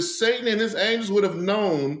 if Satan and his angels would have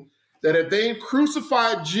known that if they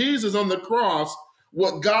crucified Jesus on the cross,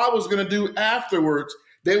 what God was going to do afterwards,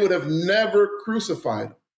 they would have never crucified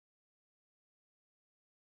him.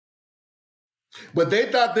 But they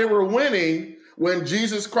thought they were winning when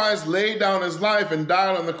Jesus Christ laid down his life and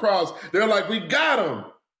died on the cross. They're like, we got him.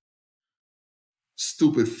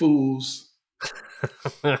 Stupid fools.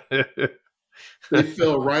 They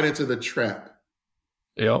fell right into the trap.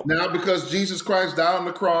 Yep. Now, because Jesus Christ died on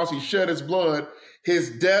the cross, he shed his blood,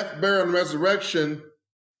 his death, burial, and resurrection,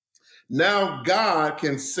 now God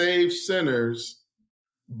can save sinners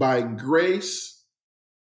by grace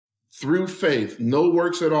through faith, no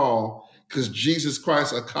works at all, because Jesus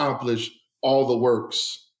Christ accomplished all the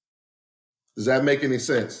works. Does that make any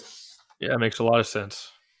sense? Yeah, it makes a lot of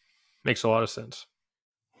sense. Makes a lot of sense.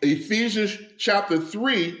 Ephesians chapter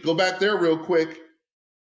 3, go back there real quick.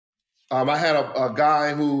 I had a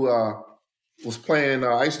guy who was playing,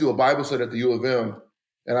 I used to do a Bible study at the U of M,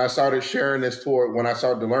 and I started sharing this toward when I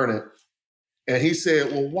started to learn it. And he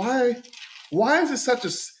said, well, why is it such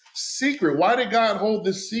a secret? Why did God hold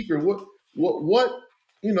this secret? What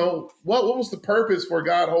was the purpose for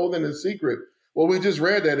God holding this secret? Well, we just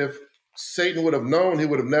read that if Satan would have known, he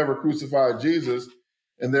would have never crucified Jesus,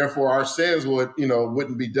 and therefore our sins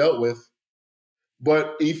wouldn't be dealt with.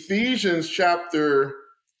 But Ephesians chapter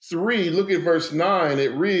 3, look at verse 9,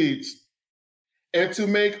 it reads, and to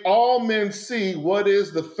make all men see what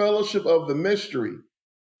is the fellowship of the mystery,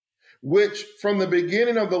 which from the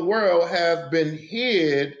beginning of the world have been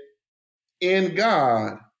hid in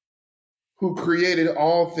God, who created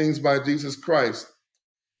all things by Jesus Christ.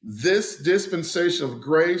 This dispensation of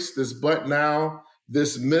grace, this but now,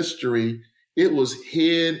 this mystery, it was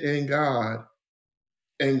hid in God.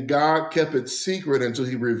 And God kept it secret until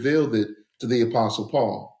he revealed it to the Apostle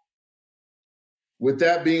Paul. With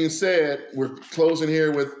that being said, we're closing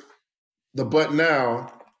here with the but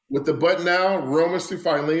now. With the but now, Romans through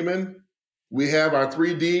Philemon, we have our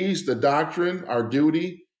 3 Ds, the doctrine, our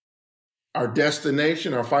duty, our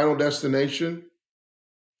destination, our final destination.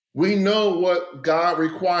 We know what God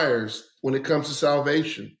requires when it comes to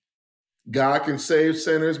salvation. God can save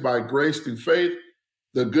sinners by grace through faith.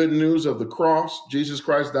 The good news of the cross, Jesus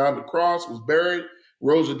Christ died on the cross, was buried,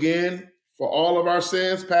 rose again for all of our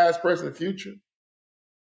sins, past, present, and future.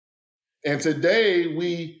 And today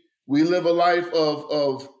we live a life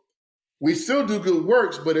of we still do good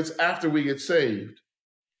works, but it's after we get saved.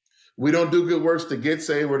 We don't do good works to get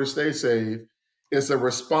saved or to stay saved. It's a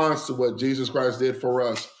response to what Jesus Christ did for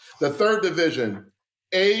us. The third division,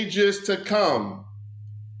 ages to come.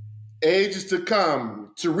 Ages to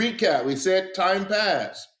come. To recap, we said time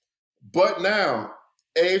past, but now,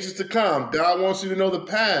 ages to come. God wants you to know the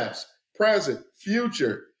past, present,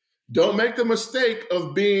 future. Don't make the mistake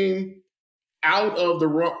of being out of the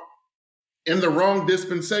wrong, in the wrong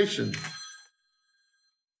dispensation.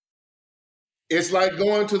 It's like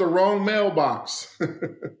going to the wrong mailbox.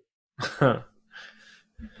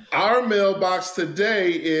 Our mailbox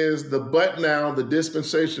today is the But Now, the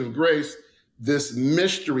Dispensation of Grace, this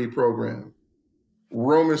mystery program,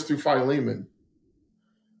 Romans through Philemon.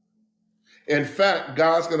 In fact,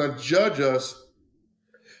 God's going to judge us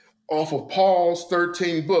off of Paul's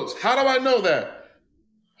 13 books. How do I know that?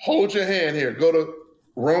 Hold your hand here. Go to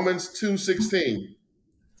Romans 2:16.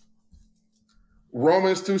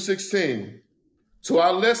 Romans 2:16. To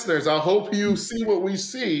our listeners, I hope you see what we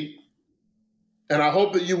see, and I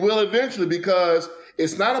hope that you will eventually, because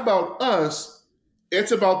it's not about us,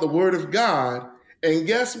 it's about the Word of God. And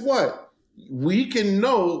guess what? We can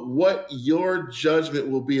know what your judgment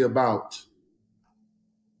will be about.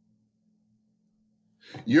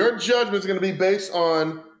 Your judgment is going to be based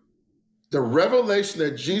on the revelation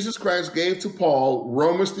that Jesus Christ gave to Paul,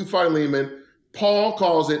 Romans through Philemon. Paul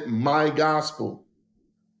calls it my gospel.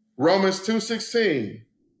 Romans 2:16.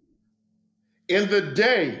 In the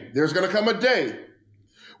day, there's going to come a day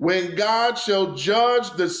when God shall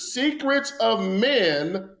judge the secrets of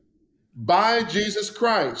men by Jesus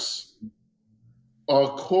Christ,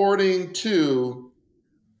 according to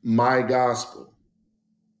my gospel.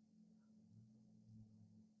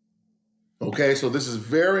 Okay, so this is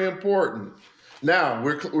very important. Now,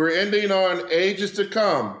 we're ending on ages to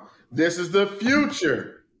come. This is the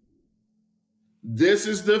future. This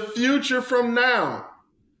is the future from now.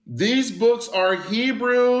 These books are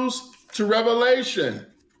Hebrews to Revelation.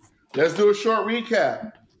 Let's do a short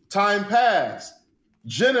recap. Time past,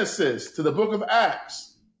 Genesis to the book of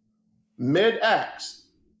Acts, mid-Acts.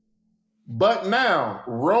 But now,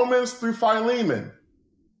 Romans through Philemon.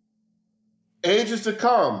 Ages to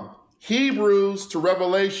come, Hebrews to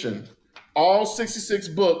Revelation, all 66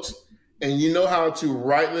 books, and you know how to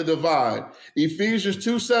rightly divide. Ephesians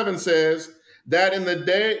 2:7 says that in the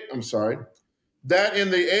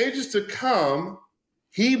ages to come,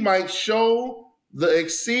 he might show the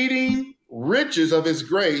exceeding riches of his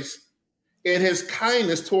grace in his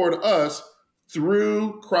kindness toward us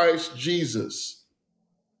through Christ Jesus.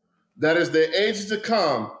 That is the ages to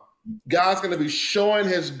come. God's going to be showing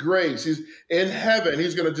his grace. He's in heaven.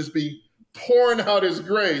 He's going to just be pouring out his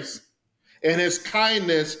grace and his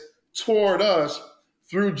kindness toward us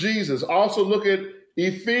through Jesus. Also look at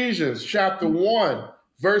Ephesians chapter 1,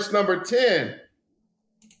 verse number 10.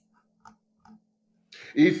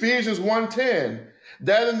 Ephesians 1:10.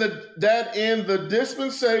 That in the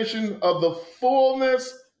dispensation of the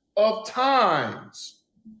fullness of times.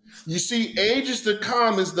 You see, ages to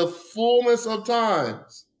come is the fullness of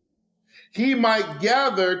times. He might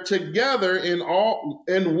gather together in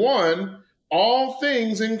one all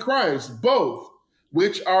things in Christ, both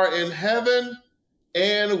which are in heaven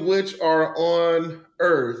and which are on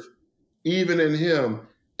earth, even in him.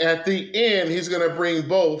 At the end, he's going to bring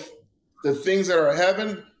both the things that are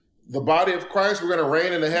heaven, the body of Christ, we're going to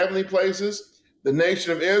reign in the heavenly places. The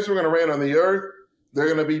nation of Israel, we're going to reign on the earth. They're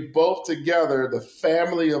going to be both together, the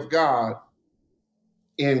family of God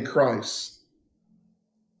in Christ.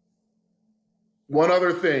 One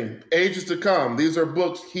other thing, ages to come. These are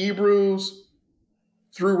books, Hebrews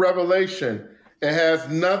through Revelation. It has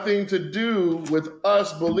nothing to do with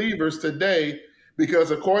us believers today,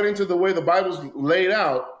 because according to the way the Bible's laid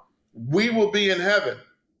out, we will be in heaven.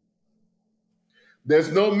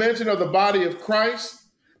 There's no mention of the body of Christ.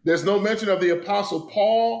 There's no mention of the Apostle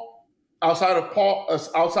Paul outside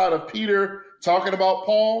of Peter talking about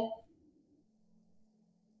Paul.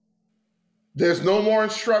 There's no more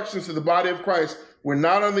instructions to the body of Christ. We're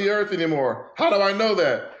not on the earth anymore. How do I know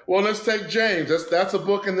that? Well, let's take James. That's a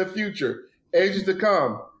book in the future, ages to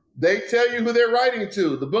come. They tell you who they're writing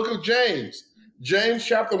to, the book of James. James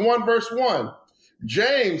chapter 1, verse 1.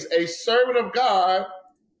 James, a servant of God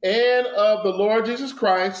and of the Lord Jesus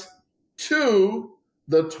Christ, to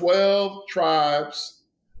the 12 tribes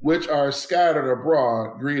which are scattered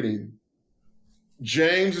abroad, greeting.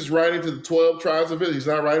 James is writing to the 12 tribes of Israel. He's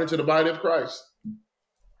not writing to the body of Christ.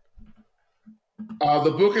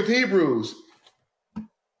 The book of Hebrews.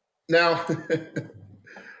 Now,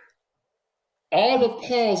 all of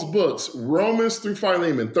Paul's books, Romans through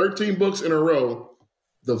Philemon, 13 books in a row,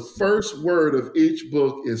 the first word of each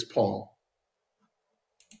book is Paul.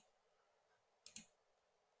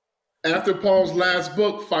 After Paul's last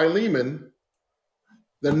book, Philemon,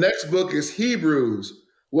 the next book is Hebrews.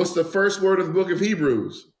 What's the first word of the book of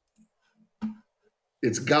Hebrews?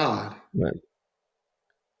 It's God. Right.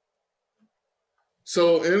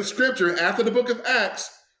 So in scripture, after the book of Acts,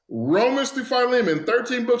 Romans through Philemon,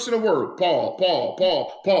 13 books in a word. Paul, Paul,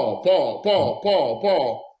 Paul, Paul, Paul, Paul, Paul,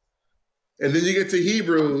 Paul. And then you get to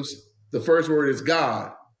Hebrews, the first word is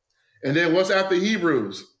God. And then what's after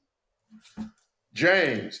Hebrews?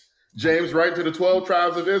 James. James writing to the 12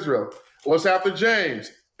 tribes of Israel. What's after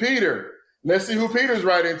James? Peter. Let's see who Peter's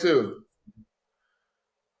writing to.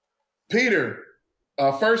 Peter.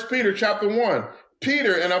 1 Peter chapter 1.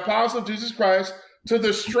 Peter, an apostle of Jesus Christ, to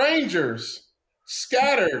the strangers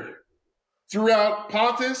scattered throughout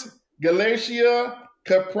Pontus, Galatia,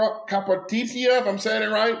 Cappadocia, if I'm saying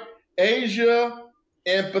it right, Asia,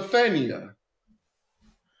 and Bithynia.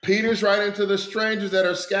 Peter's writing to the strangers that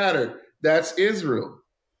are scattered. That's Israel.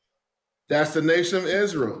 That's the nation of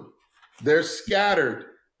Israel. They're scattered.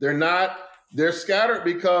 They're scattered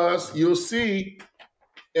because you'll see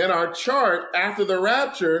in our chart after the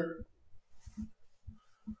rapture,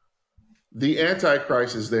 the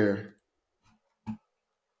Antichrist is there.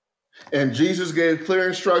 And Jesus gave clear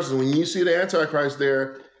instructions. When you see the Antichrist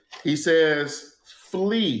there, he says,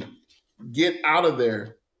 flee, get out of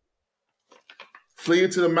there, flee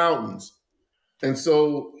to the mountains. And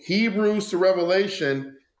so Hebrews to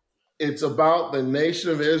Revelation, it's about the nation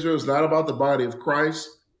of Israel. It's not about the body of Christ.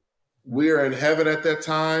 We are in heaven at that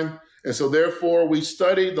time. And so therefore we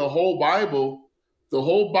study the whole Bible. The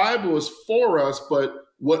whole Bible is for us, but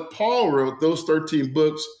what Paul wrote, those 13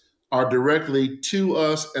 books, are directly to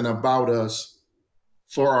us and about us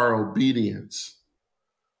for our obedience.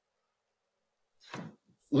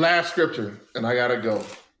 Last scripture, and I gotta go.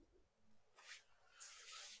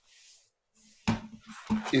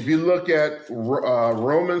 If you look at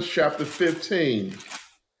Romans chapter 15,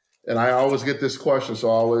 and I always get this question, so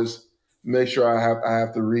I always make sure I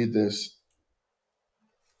have to read this.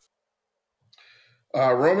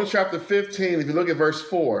 Romans chapter 15, if you look at verse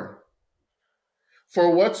 4,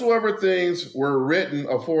 for whatsoever things were written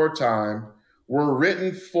aforetime were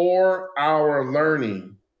written for our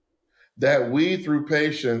learning, that we through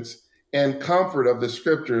patience and comfort of the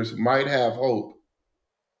scriptures might have hope.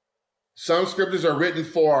 Some scriptures are written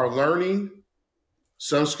for our learning.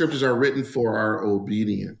 Some scriptures are written for our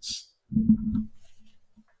obedience.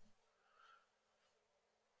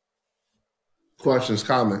 Questions,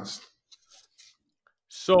 comments?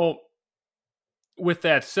 So, with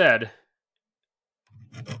that said,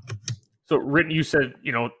 so written, you said,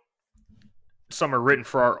 some are written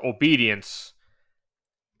for our obedience.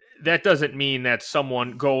 That doesn't mean that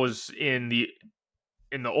someone goes in the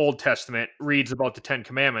Old Testament, reads about the 10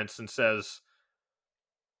 Commandments and says,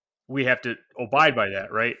 we have to abide by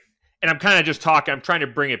that, right? And I'm kind of just talking, I'm trying to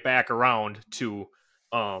bring it back around to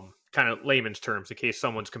kind of layman's terms in case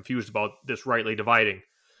someone's confused about this rightly dividing.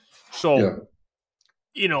 So,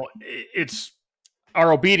 it's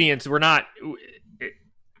our obedience. We're not,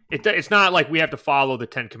 it's not like we have to follow the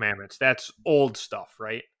 10 Commandments. That's old stuff,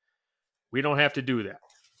 right? We don't have to do that.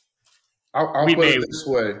 I'll put it this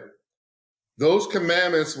way. Those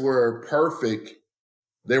commandments were perfect.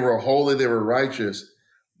 They were holy. They were righteous.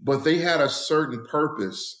 But they had a certain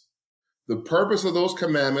purpose. The purpose of those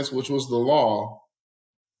commandments, which was the law,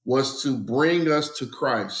 was to bring us to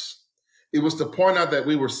Christ. It was to point out that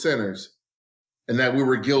we were sinners and that we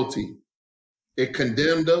were guilty. It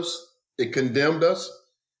condemned us. It condemned us.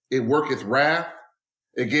 It worketh wrath.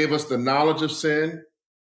 It gave us the knowledge of sin.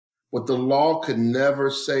 But the law could never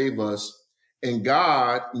save us. And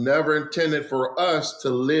God never intended for us to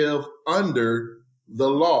live under the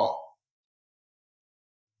law.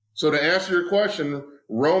 So to answer your question,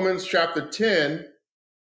 Romans chapter 10,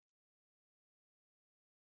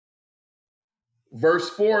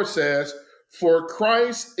 verse 4 says, for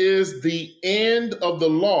Christ is the end of the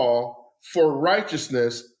law for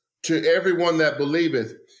righteousness to everyone that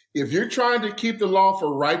believeth. If you're trying to keep the law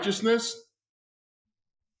for righteousness,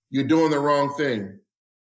 you're doing the wrong thing.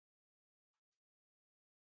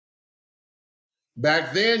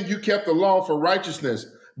 Back then, you kept the law for righteousness.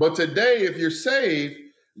 But today, if you're saved,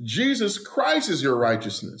 Jesus Christ is your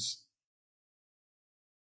righteousness.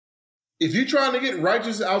 If you're trying to get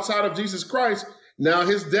righteousness outside of Jesus Christ, now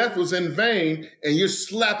his death was in vain and you're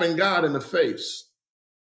slapping God in the face.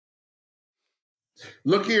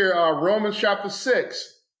 Look here, Romans chapter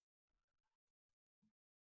 6.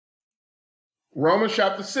 Romans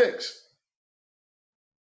chapter 6.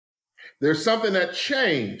 There's something that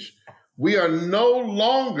changed. We are no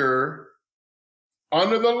longer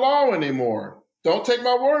under the law anymore. Don't take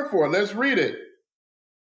my word for it. Let's read it.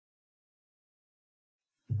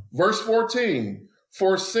 Verse 14,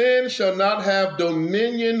 for sin shall not have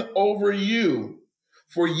dominion over you,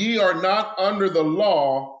 for ye are not under the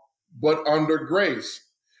law, but under grace.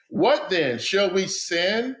 What then? Shall we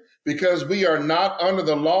sin because we are not under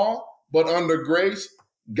the law, but under grace?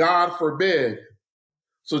 God forbid.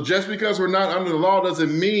 So just because we're not under the law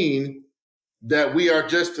doesn't mean that we are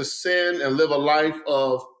just to sin and live a life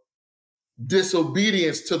of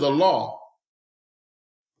disobedience to the law.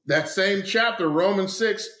 That same chapter, Romans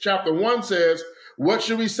 6, chapter 1 says, what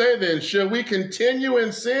should we say then? Shall we continue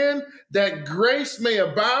in sin that grace may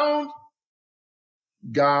abound?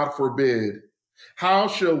 God forbid. How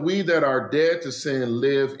shall we that are dead to sin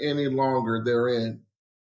live any longer therein?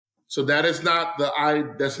 So that's not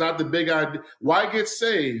the big idea. Why get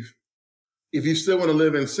saved if you still want to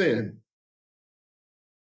live in sin?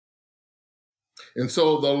 And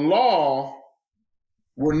so the law,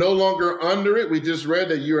 we're no longer under it. We just read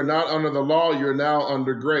that you are not under the law. You're now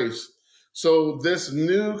under grace. So this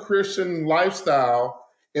new Christian lifestyle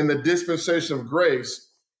in the dispensation of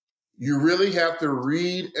grace, you really have to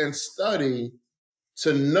read and study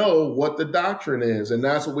to know what the doctrine is. And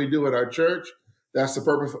that's what we do at our church. That's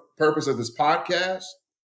the purpose of this podcast,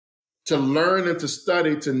 to learn and to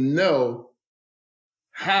study, to know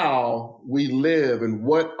how we live and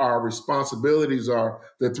what our responsibilities are.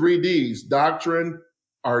 The 3 Ds, doctrine,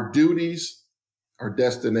 our duties, our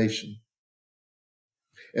destination.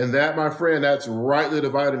 And that, my friend, that's rightly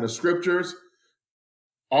dividing the scriptures.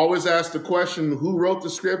 Always ask the question, who wrote the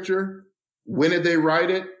scripture? When did they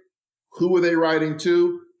write it? Who were they writing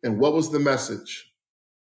to? And what was the message?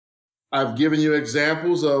 I've given you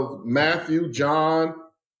examples of Matthew, John,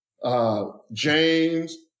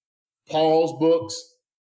 James, Paul's books.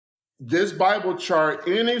 This Bible chart,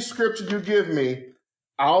 any scripture you give me,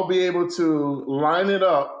 I'll be able to line it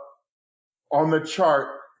up on the chart,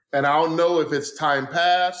 and I'll know if it's time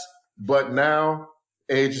past, but now,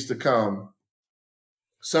 ages to come.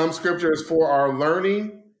 Some scripture is for our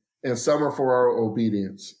learning, and some are for our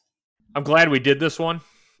obedience. I'm glad we did this one,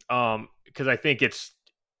 because I think it's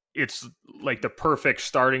like the perfect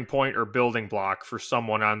starting point or building block for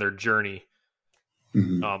someone on their journey,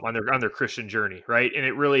 on their Christian journey, right? And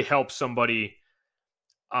it really helps somebody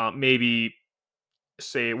maybe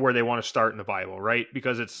say where they want to start in the Bible, right?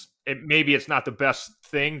 Because maybe it's not the best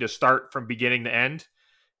thing to start from beginning to end,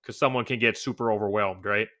 because someone can get super overwhelmed,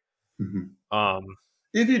 right? Mm-hmm.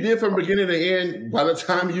 If you did from beginning to end, by the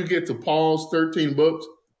time you get to Paul's 13 books,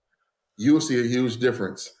 you'll see a huge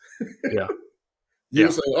difference. Yeah.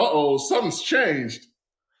 You'll say, uh-oh, something's changed.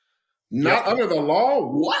 Not under the law?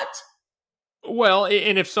 What? Well,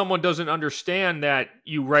 and if someone doesn't understand that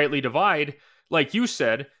you rightly divide, like you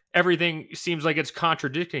said, everything seems like it's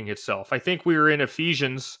contradicting itself. I think we were in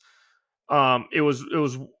Ephesians. It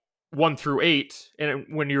was 1 through 8. And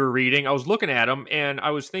when you were reading, I was looking at them and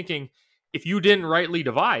I was thinking, if you didn't rightly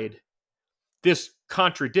divide, this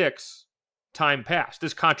contradicts time past.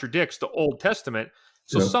 This contradicts the Old Testament.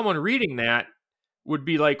 So someone reading that would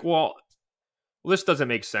be like, well, this doesn't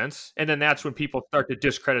make sense. And then that's when people start to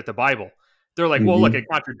discredit the Bible. They're like, well, look, it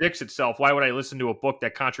contradicts itself. Why would I listen to a book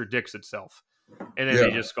that contradicts itself? And then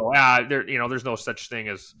they just go, there's no such thing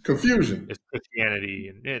as confusion. It's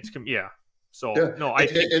Christianity, and it's So no, I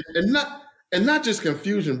think and not just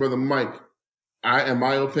confusion, Brother Mike. In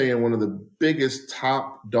my opinion, one of the biggest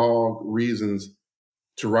top dog reasons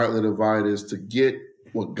to rightly divide is to get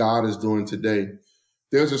what God is doing today.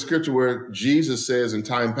 There's a scripture where Jesus says in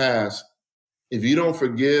time past, if you don't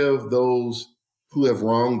forgive those who have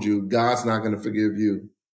wronged you, God's not going to forgive you.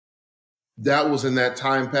 That was in that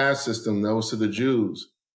time past system. That was to the Jews.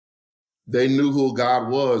 They knew who God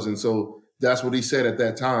was. And so that's what he said at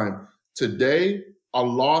that time. Today, a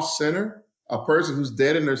lost sinner, a person who's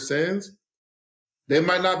dead in their sins, they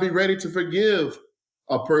might not be ready to forgive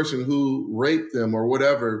a person who raped them or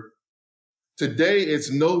whatever. Today,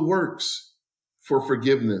 it's no works for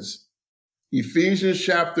forgiveness. Ephesians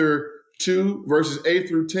chapter 2, verses 8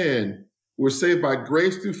 through 10, we're saved by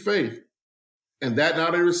grace through faith. And that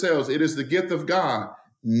not of yourselves, it is the gift of God,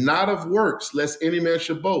 not of works, lest any man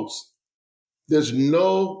should boast. There's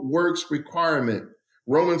no works requirement.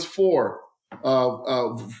 Romans 4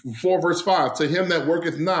 verse 5, to him that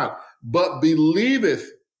worketh not, but believeth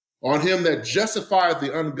on him that justifieth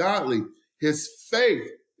the ungodly, his faith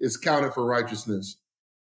is counted for righteousness.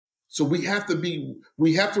 So we have to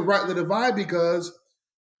rightly divide because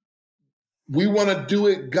we want to do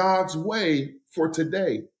it God's way for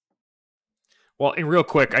today. Well, and real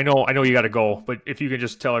quick, I know you got to go, but if you can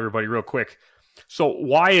just tell everybody real quick. So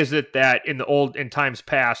why is it that in times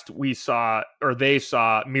past they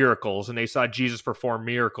saw miracles and they saw Jesus perform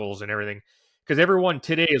miracles and everything? because everyone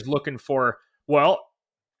today is looking for, well,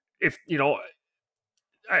 if,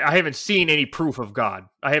 I haven't seen any proof of God.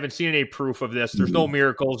 I haven't seen any proof of this. There's no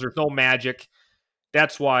miracles. There's no magic.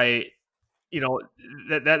 That's why,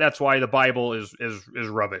 that's why the Bible is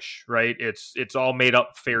rubbish, right? It's all made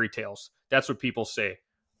up fairy tales. That's what people say.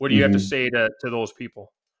 What do you have to say to those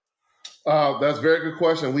people? That's a very good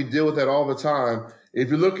question. We deal with that all the time.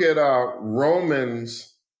 If you look at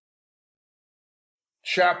Romans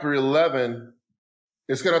chapter 11,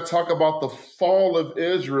 it's going to talk about the fall of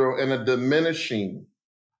Israel and the diminishing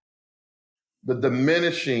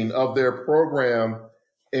of their program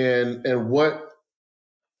and what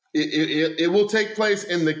it will take place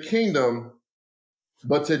in the kingdom.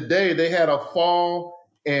 But today they had a fall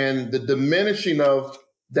and the diminishing of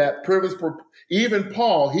that privilege. Even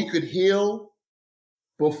Paul, he could heal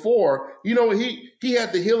before. He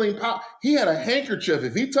had the healing power. He had a handkerchief.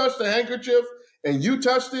 If he touched the handkerchief and you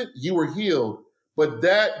touched it, you were healed. But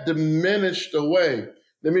that diminished away.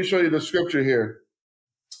 Let me show you the scripture here.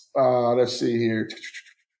 Let's see here.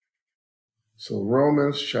 So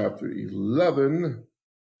Romans chapter 11.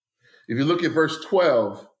 If you look at verse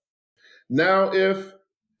 12. Now if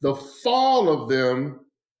the fall of them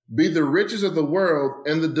be the riches of the world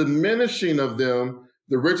and the diminishing of them,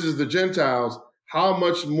 the riches of the Gentiles, how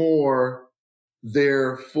much more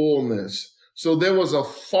their fullness? So there was a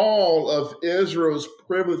fall of Israel's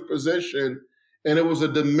privileged position, and it was a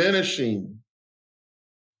diminishing.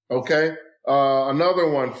 Okay? Another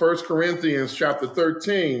one, 1 Corinthians chapter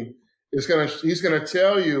 13, he's going to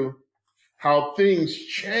tell you how things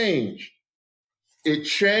change. It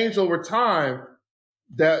changed over time.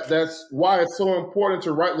 That's why it's so important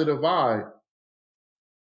to rightly divide.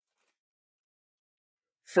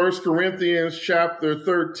 1 Corinthians chapter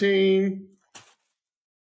 13.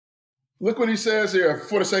 Look what he says here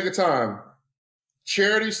for the sake of time.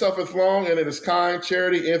 Charity suffereth long and it is kind.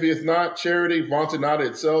 Charity envieth not. Charity vaunteth not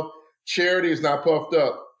itself. Charity is not puffed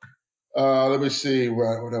up. Let me see what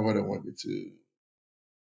I want you to.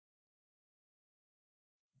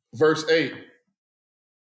 Verse 8.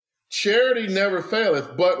 Charity never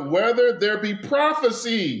faileth, but whether there be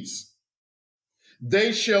prophecies,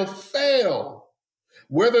 they shall fail.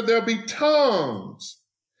 Whether there be tongues,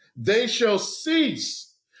 they shall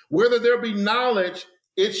cease. Whether there be knowledge,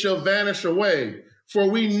 it shall vanish away. For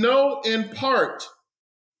we know in part,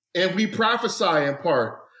 and we prophesy in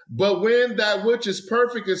part. But when that which is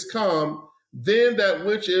perfect is come, then that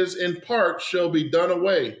which is in part shall be done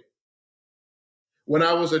away. When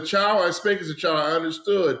I was a child, I spake as a child, I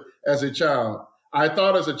understood as a child. I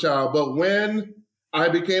thought as a child, but when I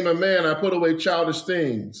became a man, I put away childish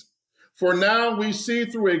things. For now we see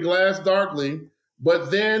through a glass darkly,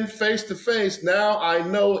 but then face to face, now I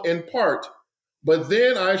know in part, but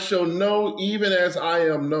then I shall know even as I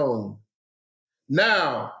am known.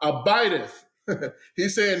 Now abideth,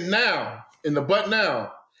 he's saying now, in the but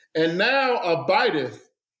now, and now abideth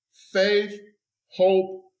faith,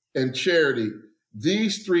 hope, and charity.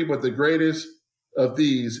 These three, but the greatest of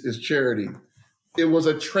these is charity. It was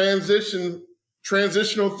a transitional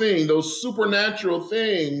thing. Those supernatural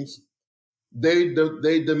things, they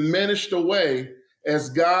diminished away as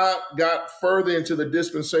God got further into the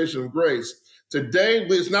dispensation of grace. Today,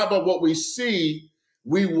 it's not about what we see.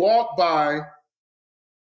 We walk by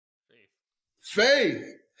faith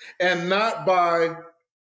and not by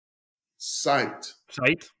sight.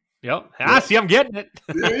 Sight. Yep. See, I'm getting it.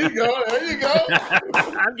 There you go.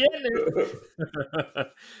 I'm getting it.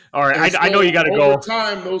 All right. So I know you got to go. Over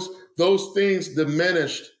time, those things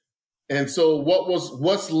diminished. And so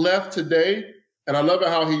what's left today, and I love it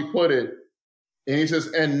how he put it, and he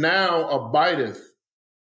says, and now abideth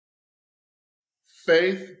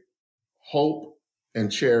faith, hope,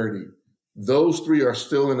 and charity. Those three are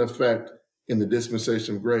still in effect in the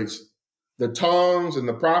dispensation of grace. The tongues and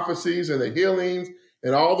the prophecies and the healings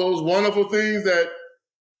and all those wonderful things that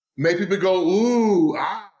make people go, ooh,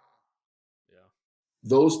 ah. Yeah.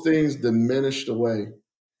 Those things diminished away.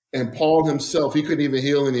 And Paul himself, he couldn't even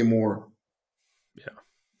heal anymore. Yeah.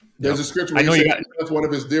 There's a scripture where he left one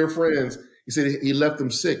of his dear friends. He said he left him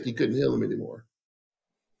sick. He couldn't heal him anymore.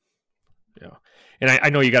 Yeah. And I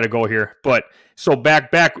know you got to go here, but so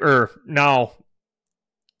back or now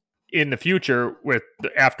in the future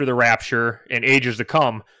after the rapture and ages to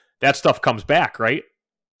come, that stuff comes back, right?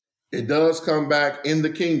 It does come back in the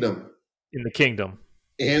kingdom. In the kingdom.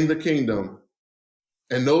 In the kingdom.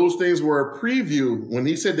 And those things were a preview. When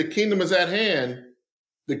he said the kingdom is at hand,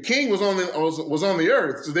 the king was on the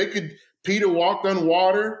earth. So Peter walked on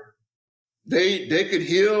water. They could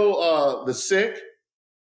heal the sick.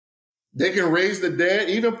 They can raise the dead.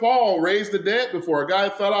 Even Paul raised the dead before. A guy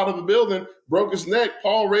fell out of a building, broke his neck.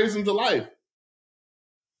 Paul raised him to life.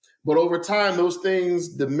 But over time, those things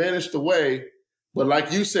diminished away. But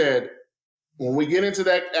like you said, when we get into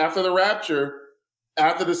that after the rapture,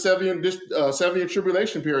 after the 7-year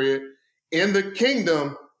tribulation period, in the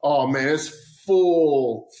kingdom, oh man, it's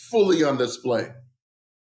fully on display.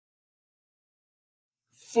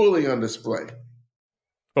 Fully on display.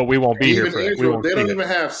 But we won't be here for that. Israel, they don't even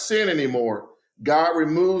have sin anymore. God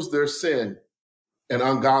removes their sin and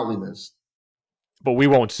ungodliness. But we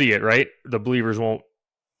won't see it, right? The believers won't.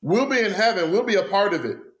 We'll be in heaven. We'll be a part of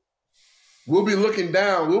it. We'll be looking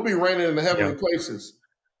down. We'll be reigning in the heavenly places.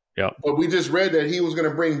 Yeah. But we just read that he was going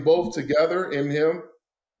to bring both together in him.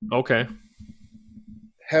 Okay.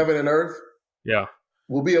 Heaven and earth. Yeah.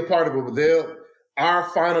 We'll be a part of it. But our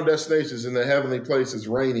final destination is in the heavenly places,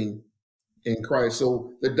 reigning in Christ.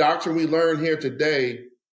 So the doctrine we learn here today,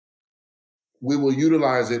 we will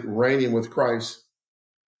utilize it reigning with Christ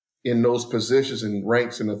in those positions and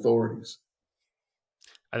ranks and authorities.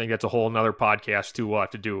 I think that's a whole nother podcast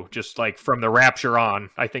to do, just like from the rapture on.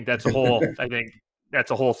 I think that's a whole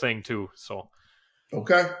thing too. So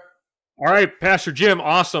okay. All right, Pastor Jim,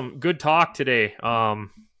 awesome. Good talk today. I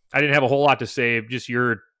didn't have a whole lot to say, just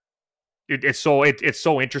it's so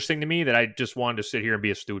interesting to me that I just wanted to sit here and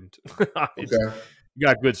be a student. Okay. You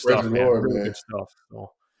got good stuff, man. Lord, really man. good stuff.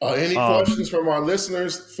 So, any questions from our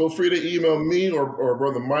listeners, feel free to email me or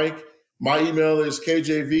Brother Mike. My email is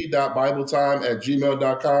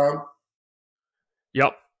kjv.bibletime@gmail.com.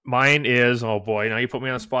 Yep. Mine is, oh boy, now you put me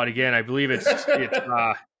on the spot again. I believe it's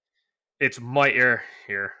my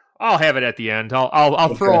here. I'll have it at the end.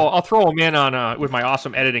 I'll throw them in on with my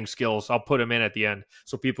awesome editing skills. I'll put them in at the end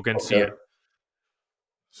so people can see it.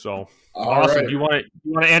 So awesome. Right. Do you want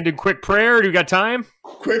to end in quick prayer? Do you got time?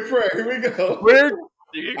 Quick prayer. Here we go.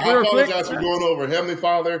 I apologize for going over. Heavenly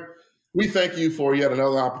Father, we thank you for yet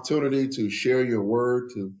another opportunity to share your word,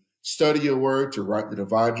 to study your word, to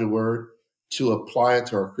divide your word, to apply it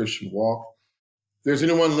to our Christian walk. If there's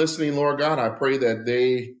anyone listening, Lord God, I pray that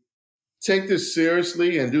they take this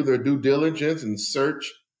seriously and do their due diligence and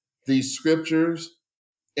search these scriptures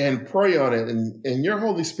and pray on it. And your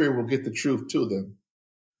Holy Spirit will get the truth to them.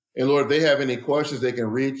 And Lord, if they have any questions, they can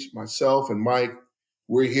reach myself and Mike.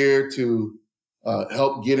 We're here to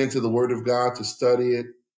help get into the Word of God, to study it,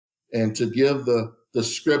 and to give the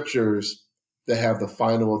scriptures that have the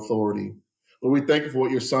final authority. Lord, we thank you for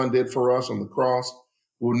what your Son did for us on the cross.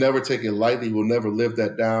 We'll never take it lightly. We'll never live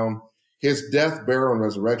that down. His death, burial, and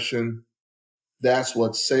resurrection, that's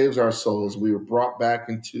what saves our souls. We were brought back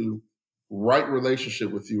into right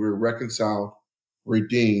relationship with you. We're reconciled,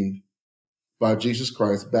 redeemed by Jesus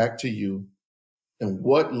Christ back to you. And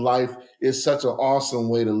what life is such an awesome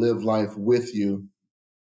way to live life with you.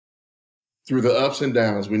 Through the ups and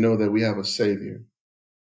downs, we know that we have a Savior.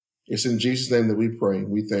 It's in Jesus' name that we pray.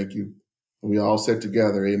 We thank you. And we all said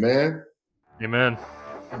together, amen? Amen.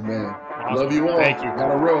 Amen. Awesome. Love you all. Thank you.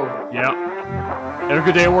 On a road. Yeah. Have a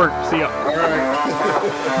good day at work. See ya. All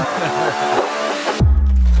right.